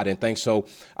told y'all I didn't think so.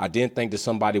 I didn't think that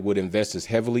somebody would invest as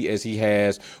heavily as he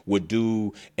has, would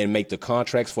do and make the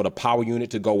contracts for the power unit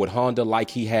to go with Honda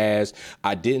like he has.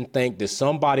 I didn't think that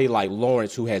somebody like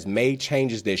Lawrence, who has made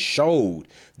changes that showed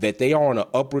that they are on an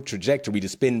upward trajectory to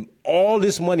spend all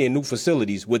this money in new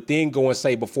facilities, would then go and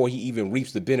say before he even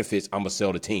reaps the benefits, I'm going to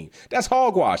sell the team. That's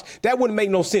hogwash. That wouldn't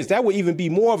make no sense. That would even be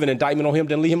more of an indictment on him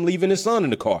than him leaving his son in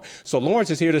the car. So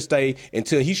Lawrence is here to stay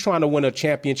until he's trying to win a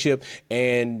championship,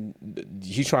 and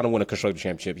he's trying to win a constructor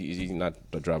championship. He's not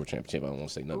the driver championship. I don't want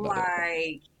to say nothing about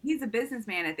that. He's a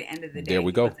businessman at the end of the day. There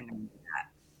we go.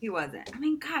 He wasn't. I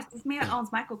mean, gosh, this man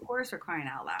owns Michael Kors for crying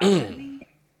out loud. I mean,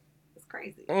 it's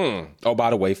crazy. Oh, by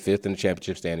the way, 5th in the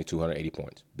championship standing, 280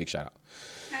 points. Big shout out.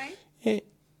 Okay.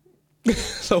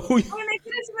 So who? They finished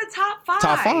in the top 5.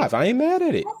 Top 5. I ain't mad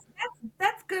at it.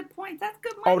 That's good points. That's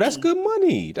good money. Oh, that's good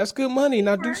money. That's good money.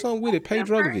 Now do something with it. Pay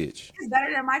Drugovich. It's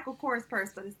better than Michael Kors'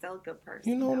 purse, but it's still a good purse.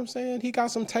 You know what I'm saying? He got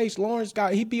some taste. Lawrence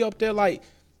he be up there like,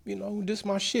 you know, this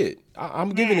my shit. I'm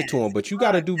giving it to him, but you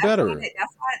got to do better.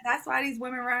 That's why these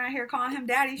women around here calling him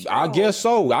Daddy Stroll. I guess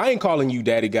so. I ain't calling you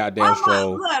Daddy goddamn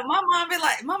Stroll. Look,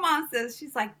 my mom says,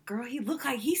 she's like, girl, he look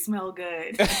like he smell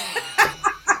good.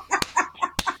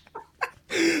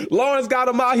 Lawrence got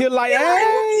him out here like,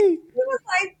 hey. He was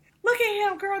like, look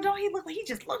at him, girl. Don't he look like he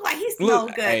just look like he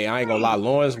smells good? Hey, I ain't gonna lie.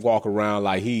 Lawrence walk around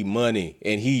like he money,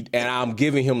 and I'm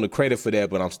giving him the credit for that.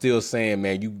 But I'm still saying,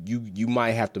 man, you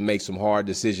might have to make some hard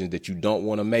decisions that you don't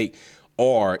want to make,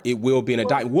 or it will be an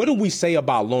indictment. What do we say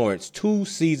about Lawrence 2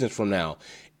 seasons from now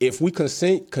if we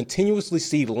continuously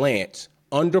see Lance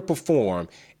underperform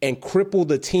and cripple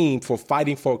the team for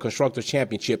fighting for a constructor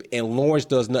championship, and Lawrence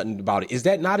does nothing about it? Is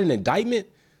that not an indictment?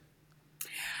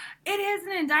 It is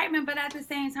an indictment, but at the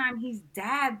same time, he's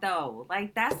dad, though.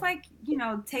 Like, that's like, you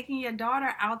know, taking your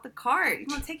daughter out the cart. You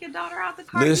want to take your daughter out the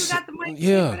cart? You got the money to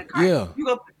take the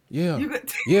cart.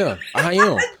 Yeah, I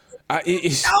am.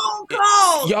 It's Stone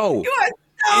Cold. Yo,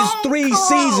 it's 3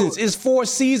 seasons. It's 4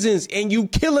 seasons, and you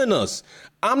killing us.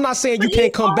 I'm not saying you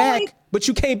can't come back, but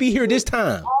you can't be here this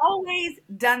time. Always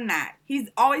done that. He's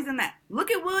always done that. Look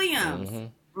at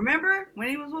Williams. Remember when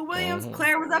he was with Williams?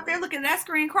 Claire was up there looking at that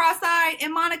screen cross-eyed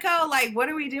in Monaco. Like, what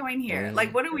are we doing here?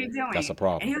 Like, what are we doing? That's a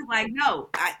problem. And he was like, no,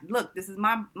 look, this is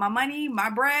my money, my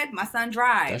bread, my son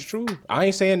drives. That's true. I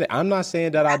ain't saying that. I'm not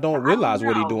saying that I don't realize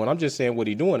what he's doing. I'm just saying what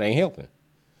he's doing ain't helping.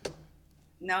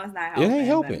 No, it's not helping. It ain't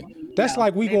helping. That's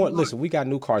like we going, listen, we got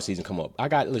new car season come up.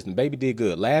 Listen, baby did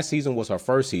good. Last season was her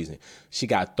first season. She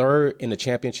got third in the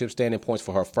championship standing points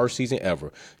for her first season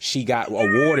ever. She got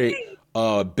awarded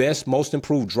best most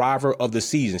improved driver of the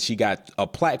season. She got a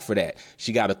plaque for that.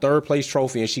 She got a third place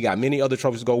trophy, and she got many other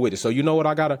trophies to go with it. So you know what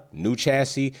I got? A new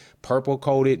chassis, purple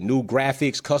coated, new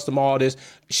graphics, custom all this.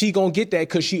 She gonna get that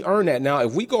because she earned that. Now,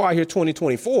 if we go out here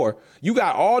 2024, you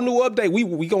got all new update.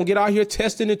 We gonna get out here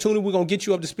testing and tuning. We're gonna get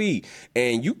you up to speed.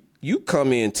 And you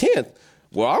come in 10th.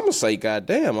 Well, I'm gonna say,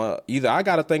 goddamn, either I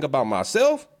gotta think about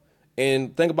myself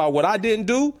and think about what I didn't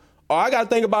do, or I gotta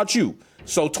think about you.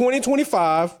 So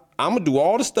 2025. I'm going to do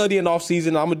all the studying off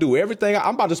season. I'm going to do everything.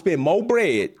 I'm about to spend more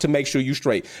bread to make sure you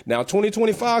straight. Now,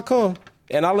 2025 come,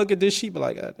 and I look at this sheet, be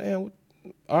like, God damn,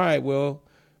 all right, well,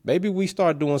 maybe we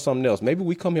start doing something else. Maybe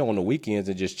we come here on the weekends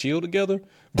and just chill together,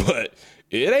 but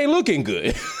it ain't looking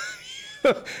good.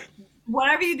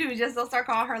 Whatever you do, just don't start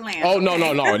calling her Lance. Oh, no.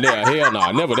 Hell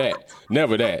no. Never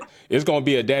that. It's going to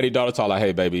be a daddy-daughter talk like,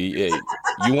 hey, baby, hey,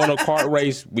 you want a kart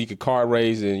race? We could kart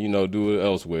race and, do it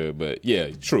elsewhere. But, yeah,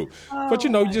 true. But,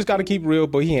 you just got to keep real,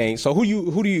 but he ain't. So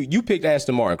who do you picked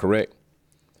Aston Martin, correct?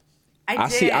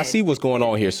 I see what's going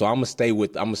on here, so I'm gonna stay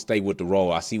with the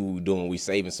role. I see what we're doing. We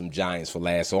saving some giants for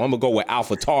last, so I'm gonna go with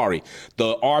AlphaTauri,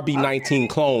 the RB19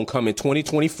 clone coming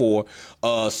 2024.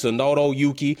 Sonoda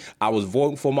Yuki. I was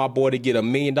voting for my boy to get $1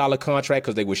 million contract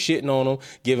because they were shitting on him,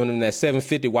 giving him that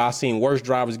 $750. While I seen worse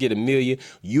drivers get $1 million.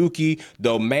 Yuki,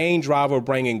 the main driver,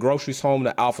 bringing groceries home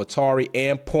to AlphaTauri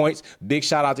and points. Big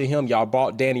shout out to him. Y'all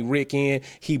brought Danny Rick in.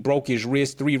 He broke his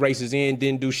wrist 3 races in,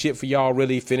 didn't do shit for y'all.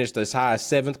 Really finished as high as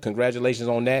 7th. Congratulations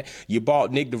on that. You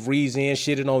bought Nick DeVries in,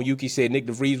 shitted on Yuki, said Nick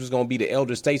DeVries was going to be the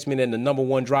elder statesman and the number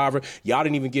 1 driver. Y'all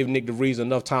didn't even give Nick DeVries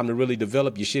enough time to really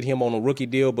develop. You shit him on a rookie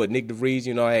deal, but Nick DeVries,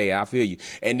 hey, I feel you.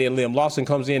 And then Liam Lawson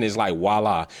comes in, it's like,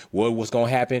 voila. What's going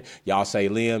to happen? Y'all say,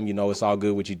 Liam, it's all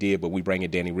good what you did, but we bringing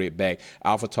Danny Rick back.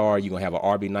 AlphaTauri, you're going to have an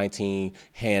RB19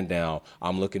 hand down.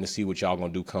 I'm looking to see what y'all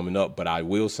going to do coming up, but I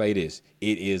will say this.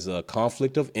 It is a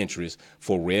conflict of interest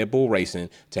for Red Bull Racing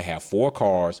to have 4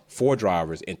 cars, 4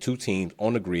 drivers, and 2 teams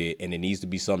on the grid, and there needs to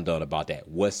be something done about that.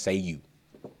 What say you?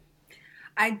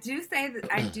 I do say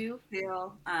that I do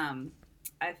feel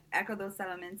I echo those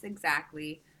sentiments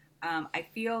exactly. I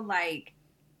feel like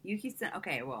Yuki.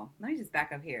 Okay, well, let me just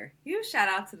back up here. Huge shout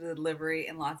out to the delivery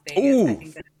in Las Vegas. Ooh, I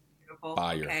think that's beautiful.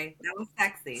 Fire. Okay, that was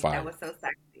sexy. Fire. That was so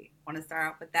sexy. Want to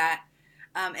start off with that.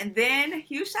 And then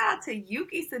huge shout out to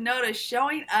Yuki Tsunoda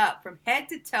showing up from head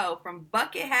to toe, from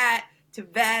bucket hat to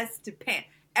vest to pants,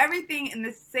 everything in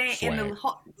the same. In the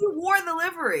he wore the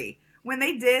livery when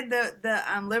they did the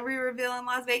livery reveal in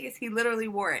Las Vegas. He literally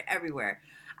wore it everywhere.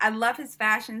 I love his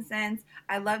fashion sense.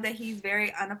 I love that he's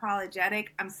very unapologetic.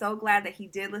 I'm so glad that he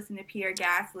did listen to Pierre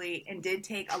Gasly and did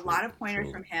take a lot of pointers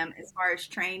from him as far as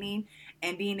training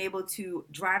and being able to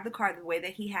drive the car the way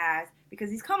that he has,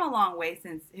 because he's come a long way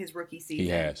since his rookie season.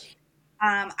 He has.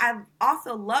 I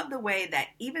also love the way that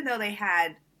even though they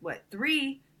had,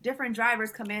 3 different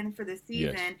drivers come in for the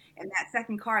season, and that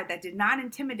second car, that did not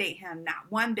intimidate him, not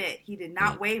one bit. He did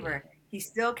not waver. He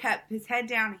still kept his head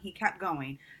down and he kept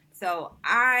going. So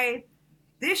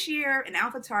this year in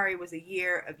AlphaTauri was a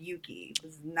year of Yuki. It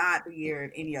was not the year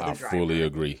of any other driver. I fully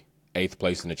agree. 8th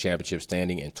place in the championship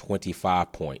standing and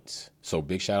 25 points. So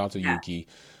big shout out to Yuki.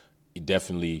 He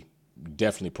definitely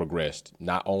progressed,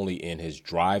 not only in his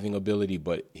driving ability,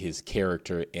 but his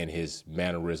character and his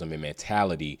mannerism and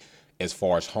mentality as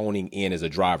far as honing in as a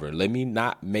driver. Let me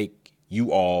not make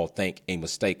you all think a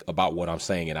mistake about what I'm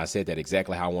saying. And I said that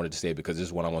exactly how I wanted to say it, because this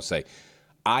is what I'm going to say.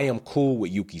 I am cool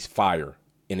with Yuki's fire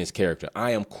in his character. I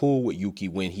am cool with Yuki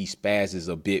when he spazzes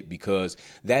a bit, because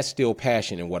that's still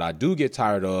passion. And what I do get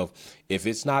tired of, if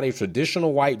it's not a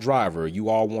traditional white driver, you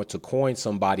all want to coin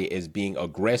somebody as being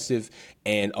aggressive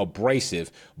and abrasive.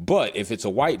 But if it's a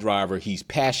white driver, he's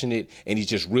passionate and he's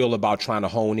just real about trying to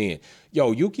hone in.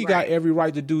 Yo, Yuki got every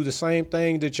right to do the same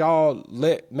thing that y'all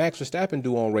let Max Verstappen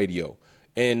do on radio.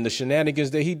 And the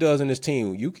shenanigans that he does in his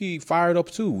team, Yuki fired up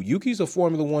too. Yuki's a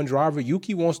Formula One driver.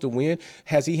 Yuki wants to win.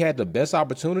 Has he had the best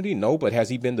opportunity? No. But has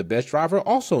he been the best driver?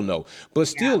 Also no. But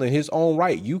still, in his own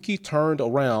right, Yuki turned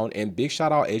around, and big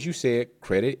shout out, as you said,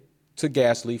 credit to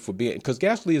Gasly for being, because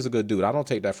Gasly is a good dude. I don't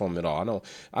take that from him at all.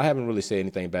 I haven't really said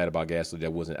anything bad about Gasly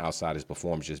that wasn't outside his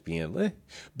performance, just being,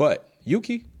 but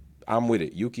Yuki, I'm with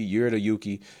it. Yuki, you're the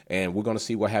Yuki, and we're gonna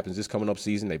see what happens this coming up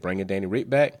season. They bringing Danny Rick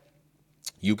back.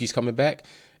 Yuki's coming back,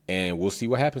 and we'll see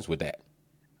what happens with that.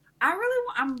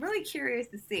 I'm really curious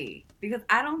to see, because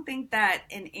I don't think that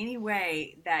in any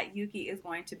way that Yuki is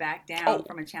going to back down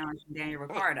from a challenge from Daniel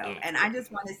Ricciardo. And I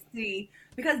just want to see,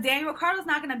 because Daniel Ricciardo's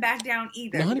not going to back down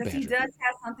either, No, because he does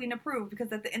have something to prove,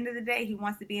 because at the end of the day, he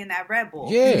wants to be in that Red Bull,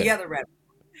 Yeah. the other Red Bull.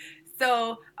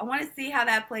 So I want to see how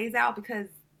that plays out, because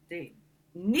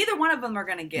neither one of them are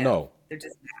going to give. No. They're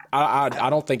just not. I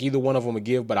don't think either one of them will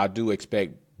give, but I do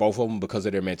expect both of them, because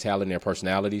of their mentality and their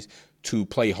personalities, to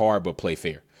play hard but play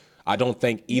fair. I don't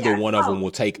think either one of them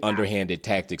will take underhanded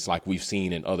tactics like we've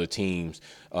seen in other teams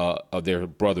of their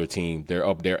brother team, their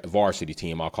varsity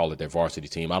team. I'll call it their varsity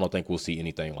team. I don't think we'll see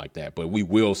anything like that. But we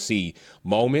will see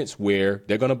moments where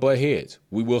they're going to butt heads.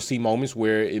 We will see moments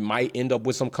where it might end up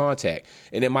with some contact,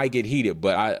 and it might get heated.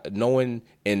 But knowing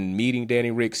and meeting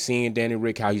Danny Rick, seeing Danny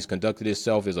Rick, how he's conducted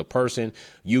himself as a person,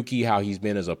 Yuki, how he's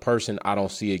been as a person, I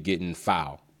don't see it getting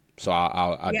foul. So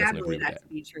I definitely agree with that. To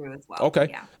be true as well. Okay.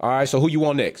 Yeah. All right. So who you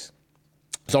want next?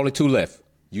 There's only two left.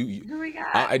 Who we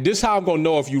got? This is how I'm gonna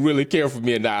know if you really care for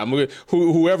me or not.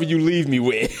 Whoever you leave me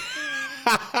with.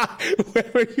 All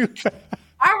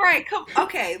right.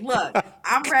 Okay. Look,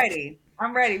 I'm ready.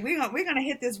 We're gonna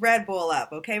hit this Red Bull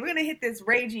up. Okay. We're gonna hit this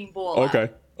Raging Bull. Okay.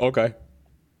 All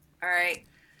right.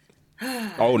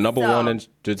 Number one in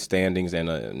the standings and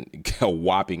a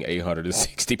whopping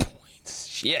 860 points.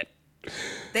 Shit.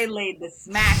 They laid the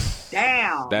smack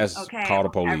down. That's call the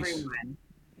police. Everyone.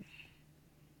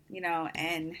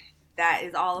 And that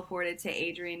is all afforded to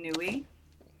Adrian Newey.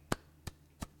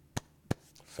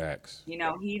 Facts.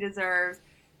 He deserves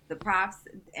the props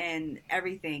and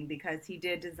everything, because he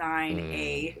did design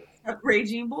a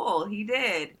Raging Bull. He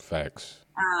did. Facts.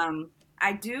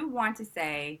 I do want to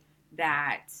say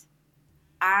that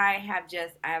I have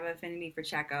an affinity for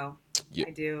Checo. Yeah,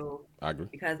 I do. I agree.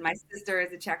 Because my sister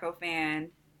is a Checo fan.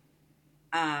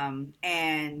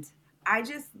 And I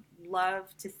just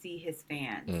love to see his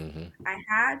fans. Mm-hmm. I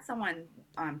had someone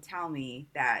tell me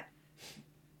that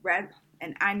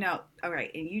and I know, all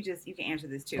right, and you can answer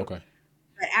this too. Okay.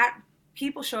 But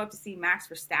people show up to see Max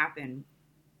Verstappen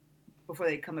before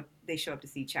they show up to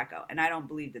see Checo, and I don't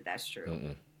believe that that's true.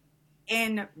 Mm-mm.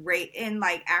 In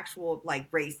like actual like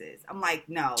races, I'm like,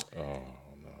 no. Oh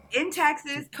no. In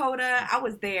Texas, Coda, I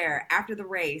was there after the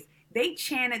race. They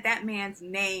chanted that man's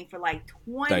name for like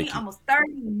 20, almost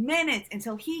 30 minutes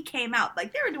until he came out.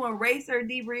 Like, they were doing racing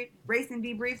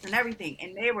debriefs and everything.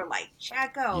 And they were like,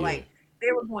 Checo, like,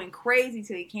 they were going crazy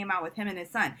till he came out with him and his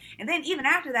son. And then even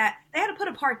after that, they had to put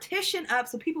a partition up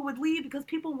so people would leave, because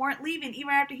people weren't leaving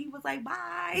even after he was like,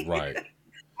 bye. Right.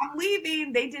 I'm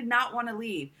leaving. They did not want to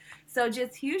leave. So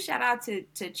just huge shout out to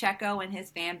Checo and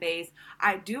his fan base.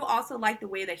 I do also like the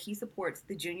way that he supports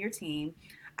the junior team.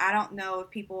 I don't know if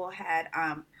people had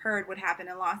heard what happened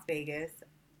in Las Vegas,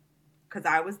 because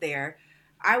I was there.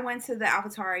 I went to the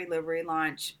AlphaTauri livery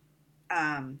launch,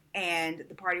 and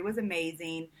the party was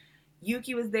amazing.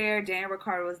 Yuki was there. Daniel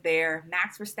Ricciardo was there.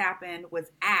 Max Verstappen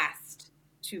was asked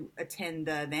to attend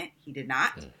the event. He did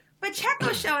not. But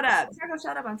Checo showed up.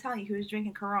 I'm telling you, he was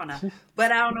drinking Corona.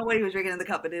 But I don't know what he was drinking in the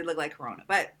cup, but it looked like Corona.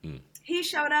 But he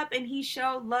showed up, and he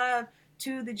showed love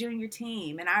to the junior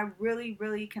team. And I really,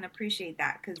 really can appreciate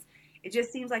that, because it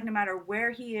just seems like no matter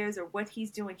where he is or what he's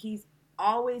doing, he's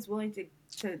always willing to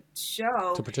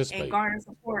show and garner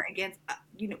support against,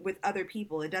 with other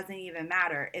people. It doesn't even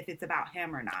matter if it's about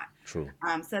him or not. True.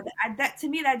 So that to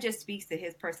me, that just speaks to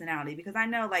his personality, because I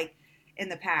know, like, in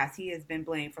the past, he has been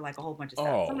blamed for like a whole bunch of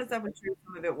stuff. Some of the stuff was true,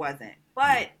 some of it wasn't.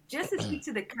 But just to speak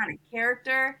to the kind of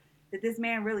character that this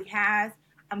man really has,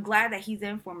 I'm glad that he's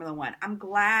in Formula One. I'm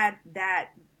glad that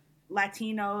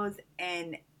Latinos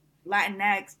and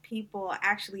Latinx people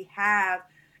actually have,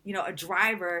 a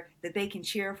driver that they can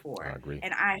cheer for. I agree.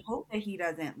 And I hope that he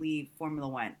doesn't leave Formula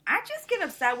One. I just get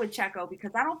upset with Checo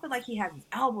because I don't feel like he has his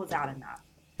elbows out enough.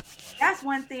 That's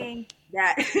one thing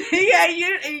that,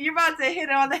 you're about to hit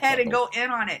it on the head and go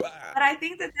in on it. But I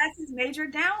think that that's his major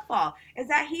downfall, is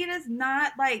that he does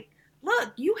not,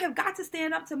 look, you have got to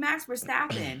stand up to Max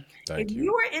Verstappen. If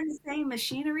you are in the same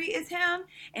machinery as him,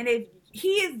 and if he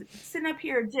is sitting up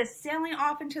here just sailing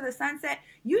off into the sunset,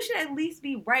 you should at least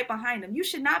be right behind him. You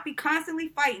should not be constantly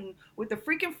fighting with the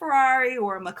freaking Ferrari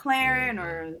or a McLaren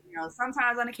or,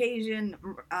 sometimes on occasion,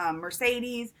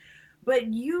 Mercedes.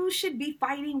 But you should be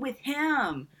fighting with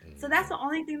him. So that's the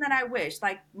only thing that I wish.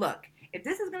 Like, look, if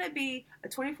this is going to be a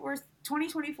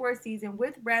 2024 season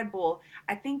with Red Bull,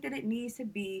 I think that it needs to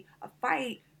be a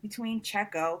fight between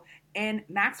Checo and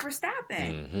Max Verstappen.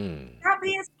 Mm-hmm. Stop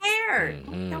being scared.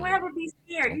 Don't Mm-hmm. ever be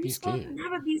scared. Don't You're be supposed to scared.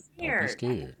 never be Don't be scared. Like,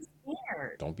 scared. don't be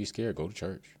scared. Don't be scared. Go to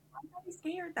church. Don't be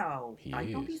scared though. He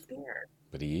Like, don't be is. scared.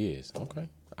 But he is. Okay.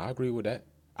 I agree with that.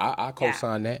 I Yeah.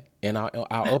 co-sign that, and I'll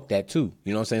up that too.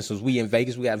 You know what I'm saying? Since we in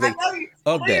Vegas, we got I Vegas. know you. I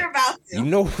Up know you're that. about You to.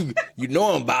 know, you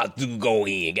know I'm about to go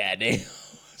in, goddamn.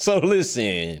 So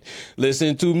listen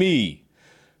to me,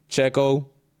 Checo.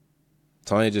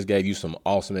 Tonya just gave you some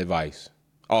awesome advice,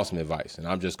 and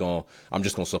I'm just gonna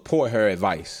support her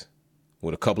advice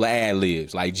with a couple of ad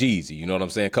libs like Jeezy. You know what I'm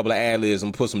saying? A couple of ad libs.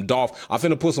 I'm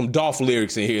finna put some Dolph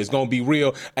lyrics in here. It's gonna be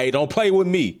real. Hey, don't play with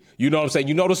me. You know what I'm saying?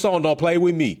 You know the song, don't play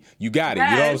with me. You got it. You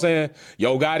know what I'm Yes. saying?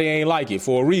 Yo Gotti ain't like it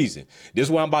for a reason. This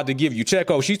is what I'm about to give you.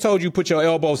 Checo, she told you put your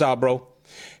elbows out, bro.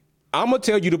 I'm gonna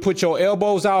tell you to put your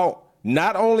elbows out.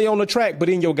 Not only on the track, but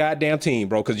in your goddamn team,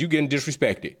 bro, because you getting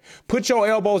disrespected. Put your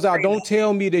elbows out. Don't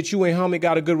tell me that you and Helmet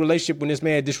got a good relationship when this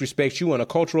man disrespects you and a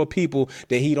culture of people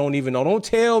that he don't even know. Don't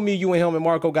tell me you and Helmet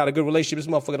Marco got a good relationship.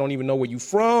 This motherfucker don't even know where you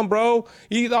from, bro.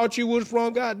 He thought you was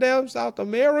from goddamn South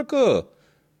America.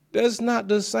 That's not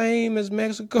the same as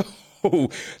Mexico.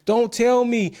 Don't tell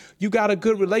me you got a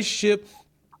good relationship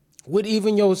with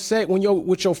even your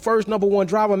with your first number one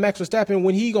driver, Max Verstappen,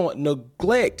 when he gonna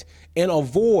neglect and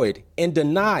avoid and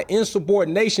deny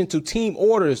insubordination to team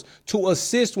orders to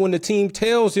assist when the team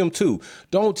tells him to.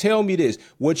 Don't tell me this.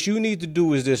 What you need to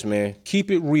do is this, man.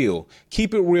 Keep it real.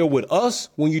 Keep it real with us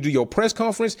when you do your press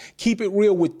conference. Keep it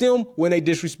real with them when they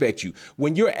disrespect you.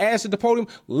 When you're asked at the podium,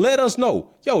 let us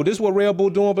know. Yo, this is what Red Bull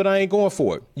doing, but I ain't going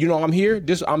for it. You know, I'm here.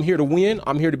 I'm here to win.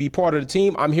 I'm here to be part of the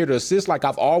team. I'm here to assist like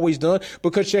I've always done.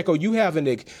 Because Checo, you have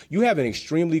an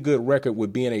extremely good record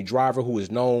with being a driver who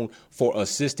is known for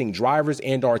assisting drivers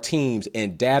and our teams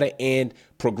in data and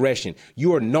progression.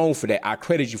 You are known for that. I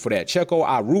credit you for that. Checo,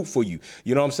 I root for you.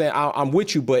 You know what I'm saying? I'm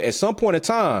with you, but at some point in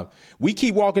time, we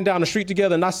keep walking down the street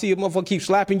together and I see a motherfucker keep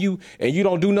slapping you and you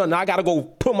don't do nothing. I got to go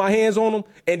put my hands on them.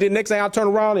 And then next thing I turn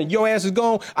around and your ass is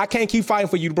gone. I can't keep fighting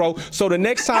for you, bro. So the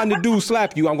next time the dude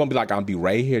slap you, I'm going to be like, I'll be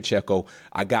right here, Checo.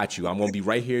 I got you. I'm going to be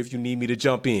right here if you need me to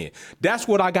jump in. That's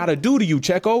what I got to do to you,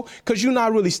 Checo, because you're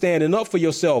not really standing up for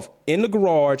yourself in the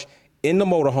garage, in the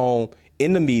motorhome,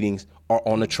 in the meetings, or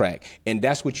on the track. And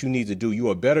that's what you need to do.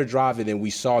 You're a better driver than we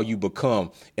saw you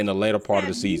become in the later part of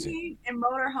the season. And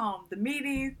motorhome, the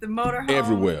meetings, the motorhome,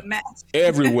 Everywhere. the matches,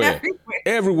 Everywhere.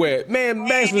 Everywhere. Man,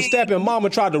 Max Verstappen mama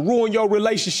tried to ruin your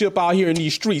relationship out here in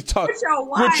these streets.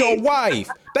 With your wife.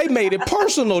 They made it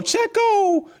personal.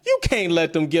 Checo, you can't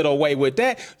let them get away with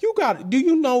that. Do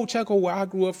you know, Checo, where I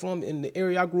grew up from, in the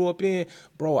area I grew up in?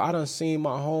 Bro, I done seen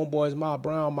my homeboys,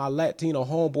 my Latino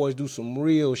homeboys do some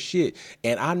real shit.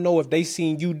 And I know if they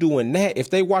seen you doing that, if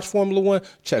they watch Formula One,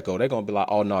 Checo, they're going to be like,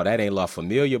 oh, no, that ain't La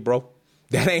Familia, bro.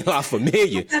 That ain't La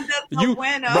Familia.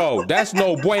 Bro, that's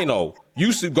no bueno.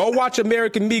 You should go watch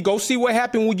American Me. Go see what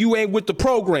happened when you ain't with the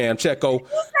program, Checo.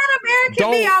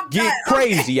 Don't get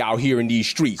crazy out here in these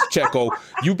streets, Checo.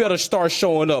 You better start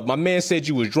showing up. My man said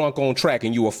you was drunk on track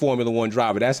and you a Formula One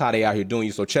driver. That's how they out here doing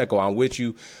you. So, Checo, I'm with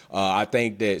you. I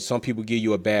think that some people give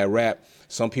you a bad rap.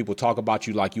 Some people talk about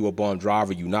you like you a bum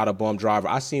driver. You not a bum driver.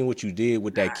 I seen what you did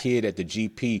with that kid at the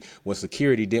GP when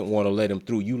security didn't want to let him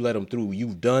through. You let him through.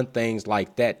 You've done things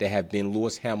like that have been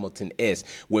Lewis Hamilton-esque.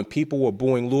 When people were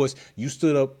booing Lewis, you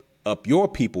stood up your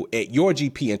people at your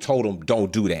GP and told them,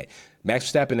 don't do that. Max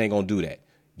Verstappen ain't going to do that.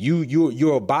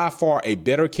 You're by far a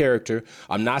better character.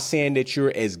 I'm not saying that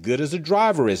you're as good as a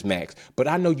driver as Max, but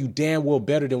I know you damn well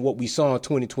better than what we saw in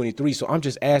 2023. So I'm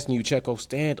just asking you, Checo,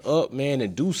 stand up, man,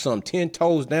 and do something. 10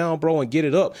 toes down, bro, and get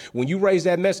it up. When you raise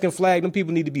that Mexican flag, them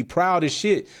people need to be proud as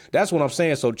shit. That's what I'm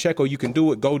saying. So, Checo, you can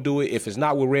do it. Go do it. If it's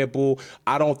not with Red Bull,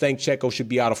 I don't think Checo should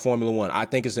be out of Formula One. I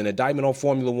think it's an indictment on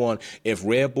Formula One if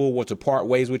Red Bull were to part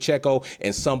ways with Checo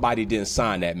and somebody didn't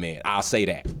sign that man. I'll say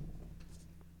that.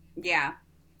 Yeah.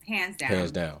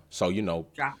 Hands down. So,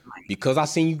 because I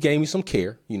seen you gave me some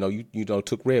care, you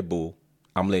took Red Bull.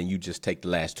 I'm letting you just take the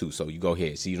last two. So you go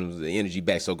ahead. See the energy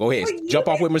back. So go ahead. Jump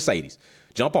off with Mercedes.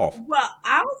 Jump off. Well,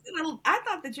 I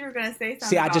thought that you were gonna say something.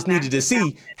 See, I just needed to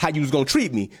see how you was gonna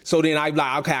treat me. So then I'm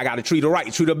like, okay, I gotta treat her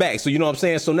right, treat her back. So you know what I'm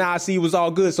saying? So now I see it was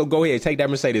all good. So go ahead, take that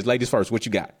Mercedes. Ladies first. What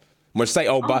you got?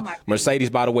 Mercedes,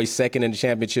 by the way, second in the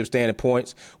championship standing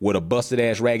points with a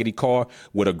busted-ass raggedy car,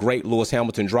 with a great Lewis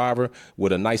Hamilton driver,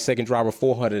 with a nice second driver,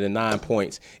 409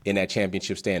 points in that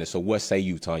championship standing. So what say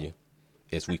you, Tonya,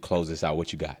 as we close this out?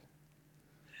 What you got?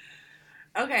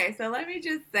 Okay, so let me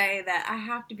just say that I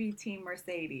have to be Team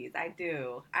Mercedes. I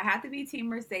do. I have to be Team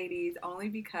Mercedes only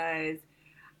because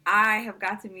I have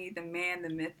got to meet the man, the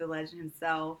myth, the legend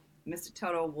himself, Mr.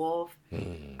 Total Wolf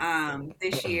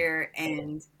this year,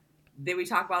 and did we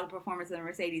talk about the performance of the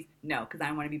Mercedes? No, because I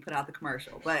don't want to be put out the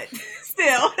commercial, but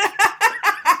still.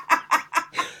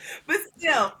 But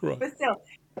still,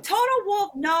 Total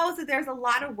Wolf knows that there's a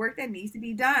lot of work that needs to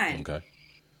be done. Okay.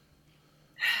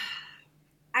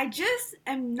 I just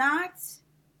am not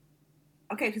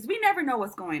okay, because we never know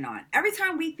what's going on. Every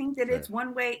time we think that it's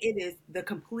one way, it is the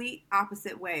complete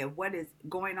opposite way of what is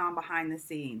going on behind the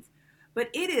scenes. But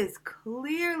it is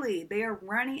clearly they are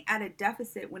running at a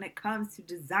deficit when it comes to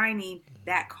designing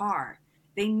that car.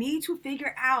 They need to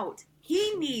figure out,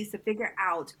 he needs to figure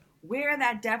out where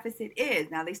that deficit is.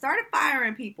 Now, they started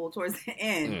firing people towards the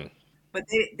end, but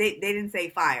they didn't say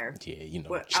fire.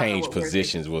 Yeah, change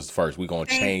positions was first. We're going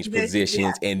to change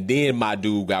positions. Yeah. And then my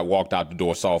dude got walked out the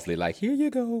door softly, like, here you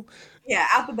go. Yeah,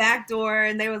 out the back door.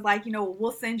 And they was like,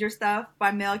 we'll send your stuff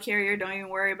by mail carrier. Don't even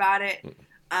worry about it.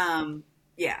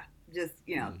 Yeah, just,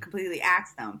 completely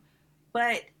axed them.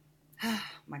 But, oh,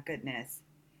 my goodness.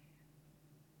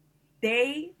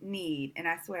 They need, and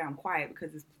I swear I'm quiet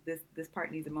because this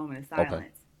part needs a moment of silence. Okay.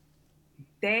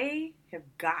 They have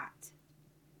got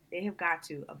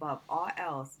to, above all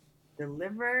else,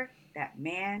 deliver that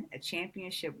man a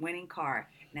championship winning car.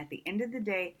 And at the end of the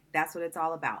day, that's what it's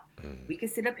all about. We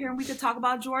could sit up here and we could talk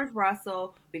about George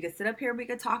Russell. We could sit up here and we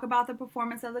could talk about the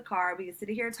performance of the car. We could sit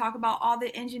here and talk about all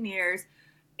the engineers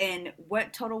and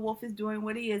what Total Wolf is doing,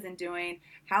 what he isn't doing,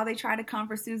 how they try to come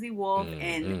for Susie Wolf,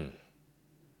 and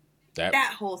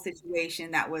that whole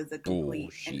situation that was a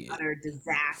complete and utter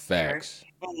disaster. Facts.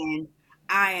 And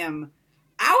I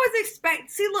was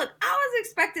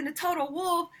expecting the Total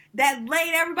Wolf that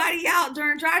laid everybody out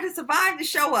during Drive to Survive to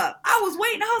show up. I was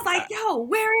waiting. I was like, yo,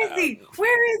 where is he?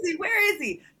 Where is he? Where is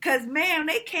he? Because, man,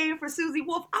 they came for Susie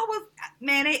Wolf.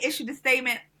 They issued a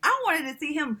statement. I wanted to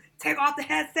see him take off the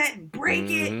headset and break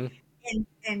it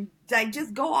and like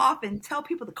just go off and tell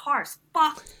people the car's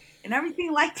fucked and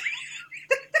everything like that.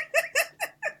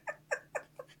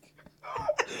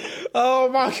 Oh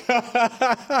my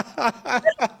God.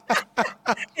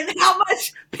 And how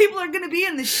much people are going to be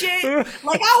in the shit.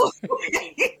 Like, I was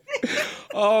waiting.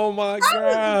 Oh my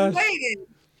God.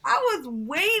 I was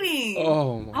waiting.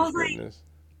 Oh my goodness.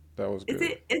 That was good. Is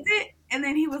it? And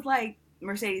then he was like,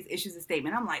 Mercedes issues a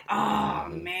statement. I'm like, oh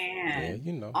man.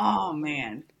 Yeah, Oh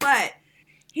man. But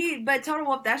Total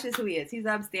Wolf, that's just who he is. He's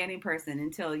an upstanding person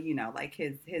until, like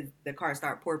the car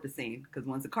start porpoising. Because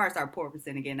once the car start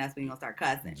porpoising again, that's when you're going to start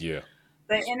cussing. Yeah.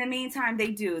 But in the meantime,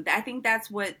 they do. I think that's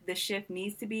what the shift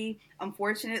needs to be.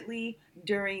 Unfortunately,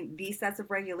 during these sets of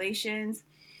regulations,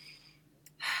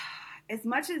 as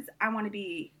much as I want to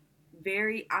be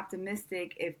very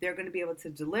optimistic if they're going to be able to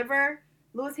deliver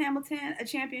Lewis Hamilton a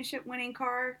championship winning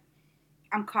car,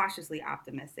 I'm cautiously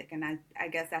optimistic. And I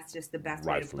guess that's just the best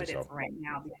way to put it for right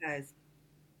now, because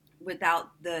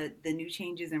without the new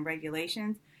changes and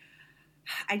regulations,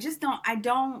 I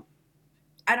don't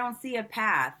see a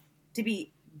path to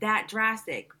be that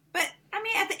drastic. But I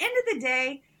mean, at the end of the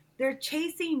day, they're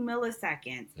chasing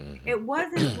milliseconds. It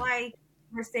wasn't like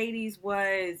Mercedes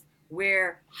was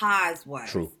where Haas was.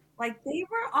 True. Like, they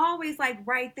were always like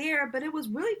right there, but it was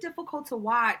really difficult to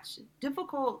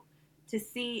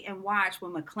see and watch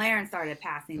when McLaren started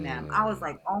passing them. I was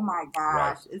like, oh my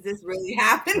gosh, is this really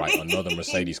happening? Right, another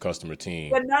Mercedes customer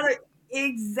team.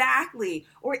 Exactly.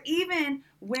 Or even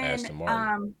when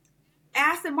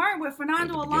Aston Martin with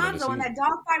Fernando Alonso and that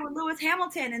dogfight with Lewis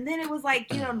Hamilton, and then it was like,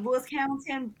 Lewis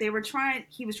Hamilton, he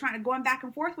was trying to going back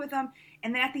and forth with him,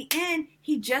 and then at the end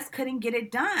he just couldn't get it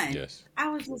done. Yes. I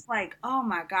was just like, oh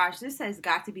my gosh, this has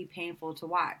got to be painful to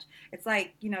watch. It's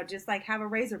like, just like have a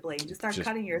razor blade, just start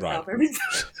cutting yourself every time.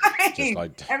 Just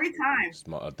like every time.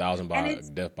 1,000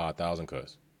 death by 1,000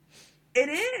 cuts. It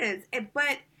is.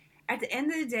 But at the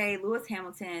end of the day, Lewis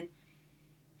Hamilton,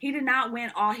 he did not win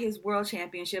all his world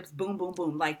championships. Boom, boom,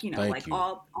 boom. Like,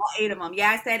 all 8 of them. Yeah,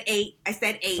 I said 8.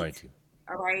 Thank you.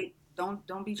 All right. Don't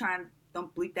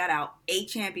bleep that out. 8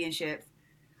 championships.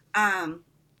 One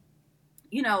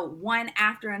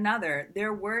after another.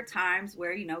 There were times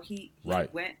where, he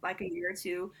went like a year or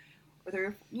two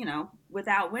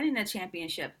without winning a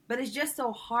championship. But it's just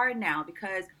so hard now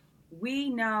because we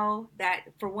know that,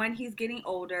 for one, he's getting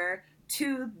older.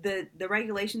 2, the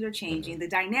regulations are changing. The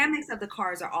dynamics of the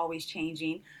cars are always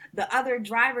changing. The other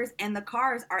drivers and the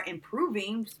cars are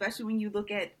improving, especially when you look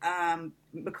at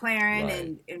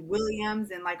McLaren and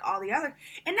Williams and like all the other.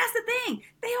 And that's the thing.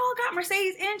 They all got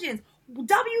Mercedes engines.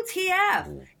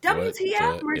 WTF.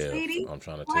 WTF, Mercedes. I'm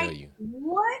trying to tell you.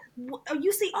 What?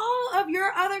 You see all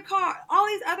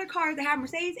these other cars that have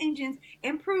Mercedes engines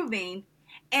improving,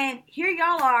 and here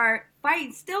y'all are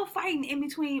still fighting in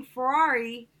between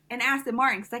Ferrari and Aston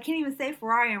Martin, because I can't even say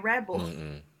Ferrari and Red Bull.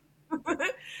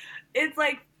 It's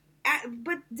like,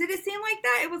 but did it seem like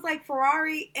that? It was like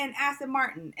Ferrari and Aston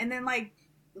Martin, and then like,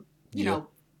 you know,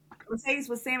 Mercedes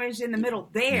was sandwiched in the middle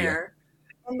there,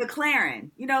 and McLaren.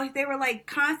 You know, they were like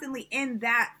constantly in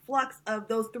that flux of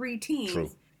those three teams.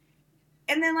 True.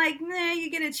 And then like, you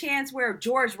get a chance where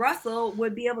George Russell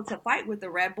would be able to fight with the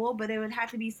Red Bull, but it would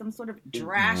have to be some sort of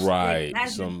drastic, right?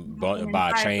 By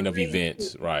a chain of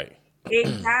events, right?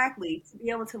 Exactly, to be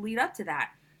able to lead up to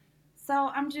that.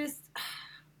 So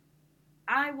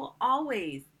I will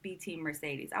always be Team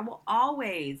Mercedes. I will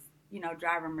always,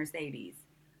 drive a Mercedes.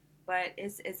 But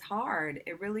it's hard.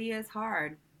 It really is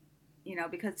hard,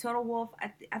 because Total Wolf,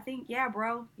 I think, yeah,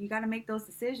 bro, you got to make those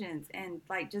decisions and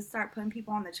like just start putting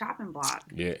people on the chopping block.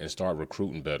 Yeah, and start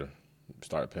recruiting better.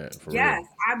 Start paying for real. Yes,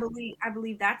 I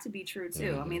believe that to be true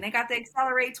too. I mean, they got the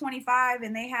Accelerate 25,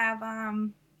 and they have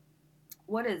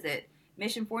what is it?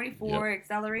 Mission 44,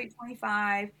 Accelerate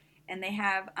 25, and they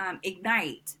have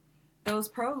Ignite. Those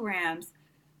programs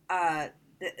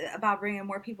about bringing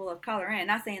more people of color in.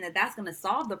 Not saying that that's going to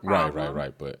solve the problem.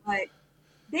 Right. But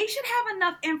they should have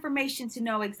enough information to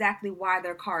know exactly why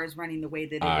their car is running the way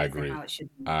that it is and how it should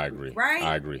be. I agree. Right?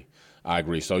 I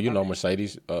agree. So,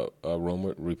 Mercedes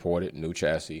reported new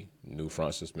chassis, new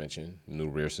front suspension, new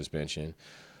rear suspension,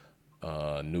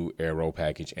 new aero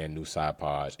package, and new side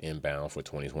pods inbound for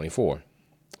 2024.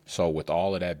 So with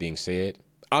all of that being said,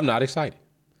 I'm not excited.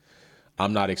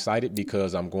 I'm not excited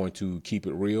because I'm going to keep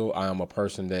it real. I am a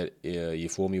person that you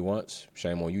fool me once,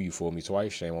 shame on you. You fool me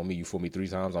twice, shame on me. You fool me 3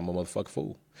 times, I'm a motherfucking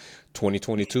fool.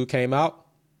 2022 came out.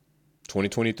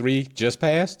 2023 just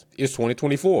passed. It's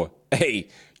 2024. Hey,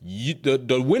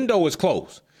 the window is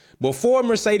closed. Before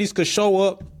Mercedes could show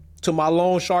up to my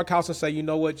loan shark house and say, you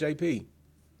know what, JP,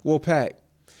 we'll pack.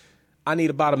 I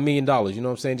need about $1 million. You know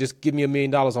what I'm saying? Just give me $1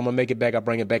 million. I'm going to make it back. I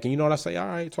bring it back. And you know what I say? All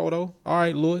right, Toto. All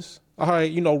right, Lewis. All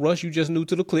right, Russ, you just new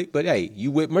to the clique. But, hey,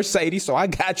 you with Mercedes, so I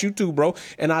got you too, bro.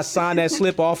 And I sign that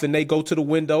slip off, and they go to the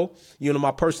window. My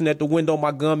person at the window,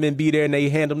 my gunman be there, and they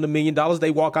hand them the $1 million.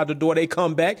 They walk out the door. They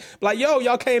come back. Like, yo,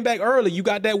 y'all came back early. You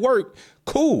got that work.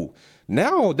 Cool.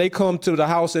 Now they come to the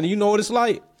house, and you know what it's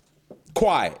like?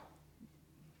 Quiet.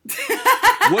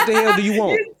 What the hell do you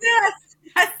want?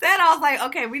 I was like,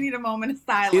 okay, we need a moment of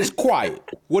silence. It's quiet.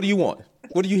 What do you want?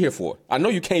 What are you here for? I know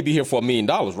you can't be here for $1 million,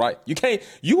 right?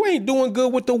 You ain't doing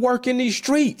good with the work in these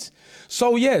streets.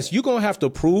 So yes, you're going to have to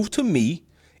prove to me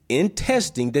in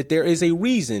testing that there is a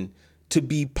reason to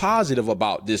be positive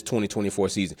about this 2024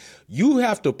 season. You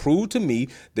have to prove to me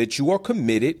that you are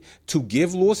committed to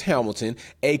give Lewis Hamilton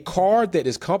a car that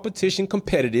is competition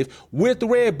competitive with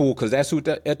Red Bull, because that's who's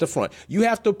at the front. You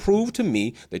have to prove to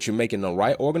me that you're making the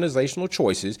right organizational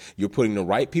choices, you're putting the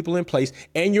right people in place,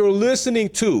 and you're listening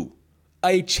to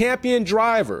a champion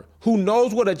driver who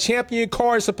knows what a champion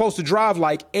car is supposed to drive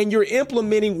like, and you're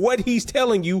implementing what he's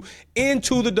telling you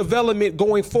into the development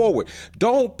going forward.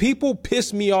 Don't people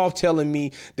piss me off telling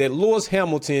me that Lewis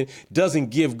Hamilton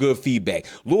doesn't give good feedback.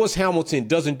 Lewis Hamilton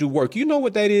doesn't do work. You know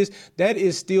what that is? That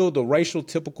is still the racial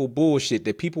typical bullshit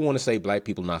that people want to say black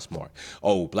people not smart.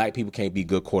 Oh, black people can't be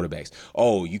good quarterbacks.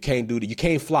 Oh, you can't do that. You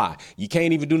can't fly. You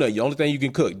can't even do nothing. The only thing you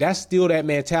can cook. That's still that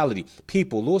mentality.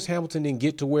 People, Lewis Hamilton didn't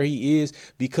get to where he is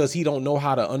because he don't know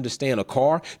how to understand a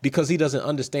car, because he doesn't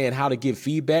understand how to give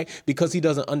feedback, because he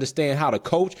doesn't understand how to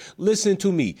coach. Listen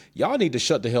to me. Y'all need to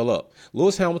shut the hell up.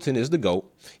 Lewis Hamilton is the GOAT.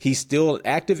 He's still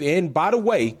active. And by the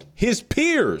way, his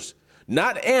peers,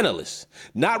 not analysts,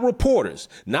 not reporters,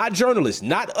 not journalists,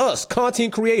 not us,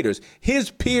 content creators,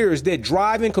 his peers that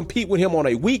drive and compete with him on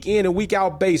a week in and week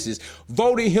out basis,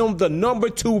 voted him the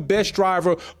 #2 best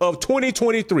driver of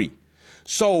 2023.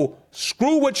 So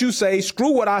screw what you say, screw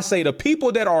what I say. The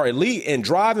people that are elite and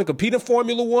drive and compete in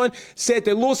Formula One said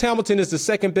that Lewis Hamilton is the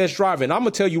second best driver. And I'm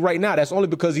going to tell you right now, that's only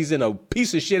because he's in a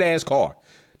piece of shit ass car.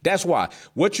 That's why.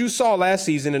 What you saw last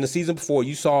season and the season before,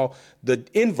 you saw the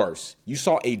inverse. You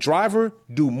saw a driver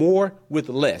do more with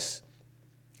less.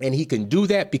 And he can do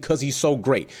that because he's so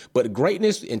great. But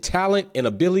greatness and talent and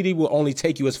ability will only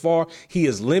take you as far. He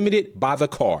is limited by the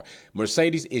car.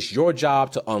 Mercedes, it's your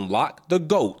job to unlock the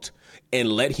GOAT and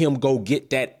let him go get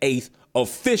that 8th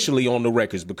officially on the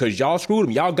records, because y'all screwed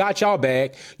him. Y'all got y'all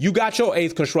bag. You got your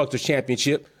 8th Constructors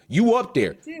Championship. You up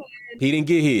there. He didn't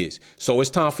get his. So it's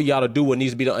time for y'all to do what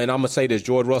needs to be done. And I'm going to say this,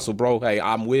 George Russell, bro, hey,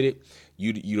 I'm with it.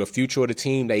 You the future of the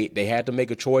team. They had to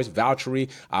make a choice. Valtteri,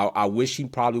 I wish he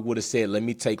probably would have said, let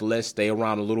me take less, stay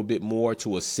around a little bit more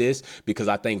to assist, because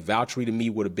I think Valtteri to me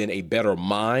would have been a better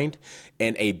mind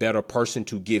and a better person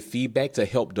to give feedback to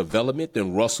help development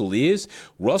than Russell is.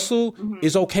 Russell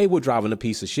is okay with driving a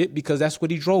piece of shit because that's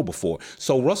what he drove before.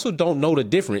 So Russell don't know the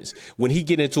difference when he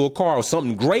get into a car or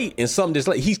something great and something that's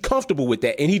like, he's comfortable with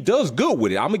that and he does good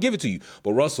with it. I'm gonna give it to you.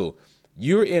 But Russell,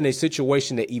 you're in a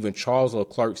situation that even Charles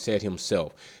Leclerc said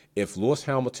himself, if Lewis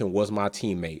Hamilton was my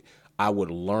teammate, I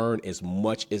would learn as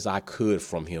much as I could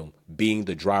from him, being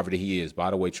the driver that he is.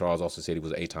 By the way, Charles also said he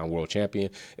was an 8-time world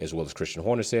champion, as well as Christian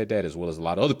Horner said that, as well as a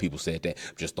lot of other people said that.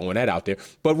 I'm just throwing that out there.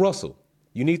 But Russell,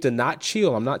 you need to not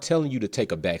chill. I'm not telling you to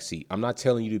take a backseat. I'm not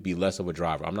telling you to be less of a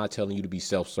driver. I'm not telling you to be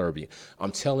self-serving.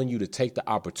 I'm telling you to take the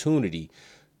opportunity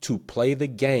to play the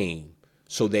game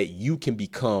so that you can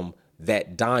become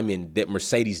that diamond that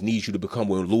Mercedes needs you to become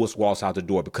when Lewis walks out the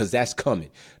door, because that's coming.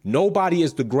 Nobody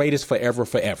is the greatest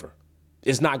forever.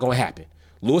 It's not going to happen.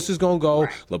 Lewis is going to go.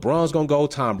 Right. LeBron's going to go.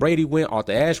 Tom Brady went.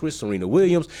 Arthur Ashe, Serena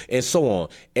Williams, and so on.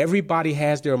 Everybody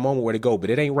has their moment where to go, but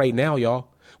it ain't right now, y'all.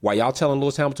 Why y'all telling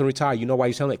Lewis Hamilton to retire? You know why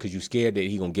you telling it? Because you're scared that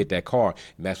he going to get that car.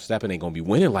 Max Verstappen ain't going to be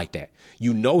winning like that.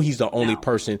 You know he's the only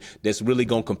person that's really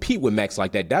going to compete with Max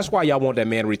like that. That's why y'all want that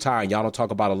man to retire. And y'all don't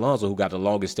talk about Alonso, who got the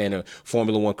longest standing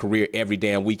Formula One career every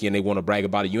damn weekend. They want to brag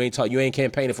about it. You ain't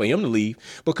campaigning for him to leave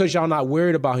because y'all not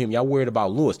worried about him. Y'all worried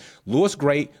about Lewis. Lewis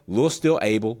great. Lewis still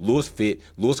able. Lewis fit.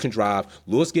 Lewis can drive.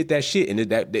 Lewis get that shit, and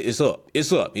it's up.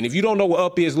 It's up. And if you don't know what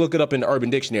up is, look it up in the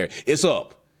Urban Dictionary. It's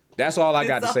up. That's all I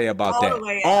got to say about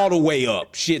that. All the way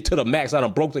up. Shit to the max. I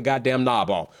done broke the goddamn knob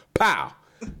off. Pow.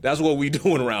 That's what we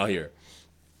doing around here.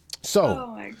 So,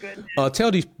 oh my goodness.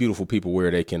 Tell these beautiful people where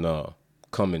they can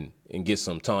come and get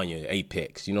some Tonya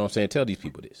Apex. You know what I'm saying? Tell these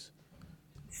people this.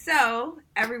 So,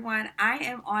 everyone, I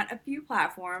am on a few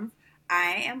platforms.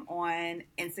 I am on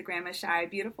Instagram as Shy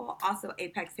Beautiful, also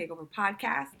Apex Takeover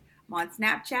Podcast. I'm on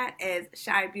Snapchat as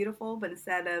Shy Beautiful, but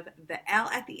instead of the L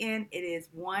at the end, it is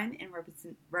 1 in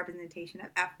representation of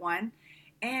F1.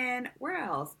 And where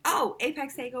else? Oh,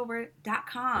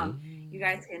 ApexTakeover.com. You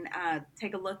guys can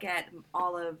take a look at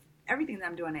all of everything that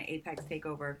I'm doing at Apex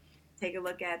Takeover. Take a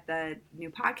look at the new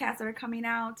podcasts that are coming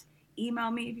out. Email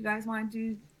me if you guys want to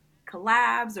do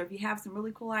collabs or if you have some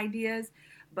really cool ideas.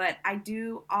 But I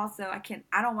do also,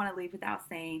 I don't want to leave without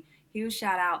saying huge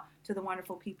shout out to the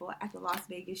wonderful people at the Las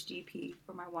Vegas GP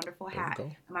for my wonderful hat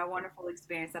and my wonderful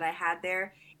experience that I had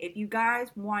there. If you guys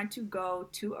want to go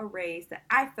to a race that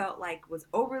I felt like was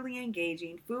overly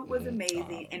engaging, food was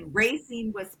amazing, and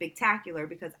racing was spectacular,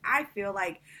 because I feel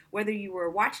like whether you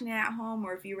were watching it at home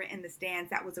or if you were in the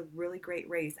stands, that was a really great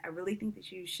race. I really think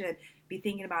that you should be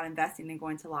thinking about investing and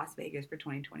going to Las Vegas for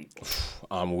 2024.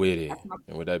 I'm with it.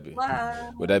 And with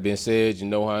that being said, you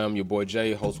know how I am, your boy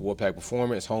Jay, host of Wolfpack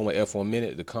Performance, home of F1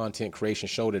 Minute, the content creation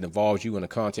show that involves you in the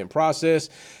content process.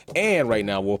 And right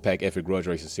now, Wolfpack Epic Grudge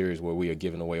Racing Series, where we are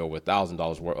giving away over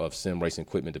 $1,000 worth of sim racing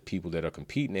equipment to people that are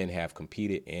competing and have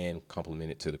competed and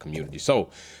complimented to the community. So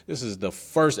this is the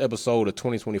first episode of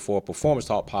 2024 Performance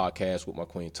Talk Podcast with my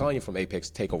queen Tonya from Apex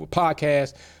Takeover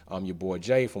Podcast. I'm your boy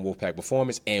Jay from Wolfpack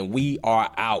Performance, and we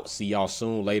are out. See y'all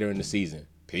soon later in the season.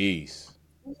 Peace.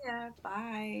 Yeah,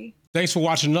 bye. Thanks for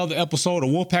watching another episode of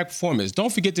Wolfpack Performance.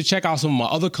 Don't forget to check out some of my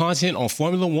other content on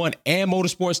Formula One and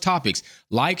motorsports topics.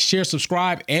 Like, share,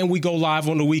 subscribe, and we go live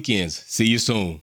on the weekends. See you soon.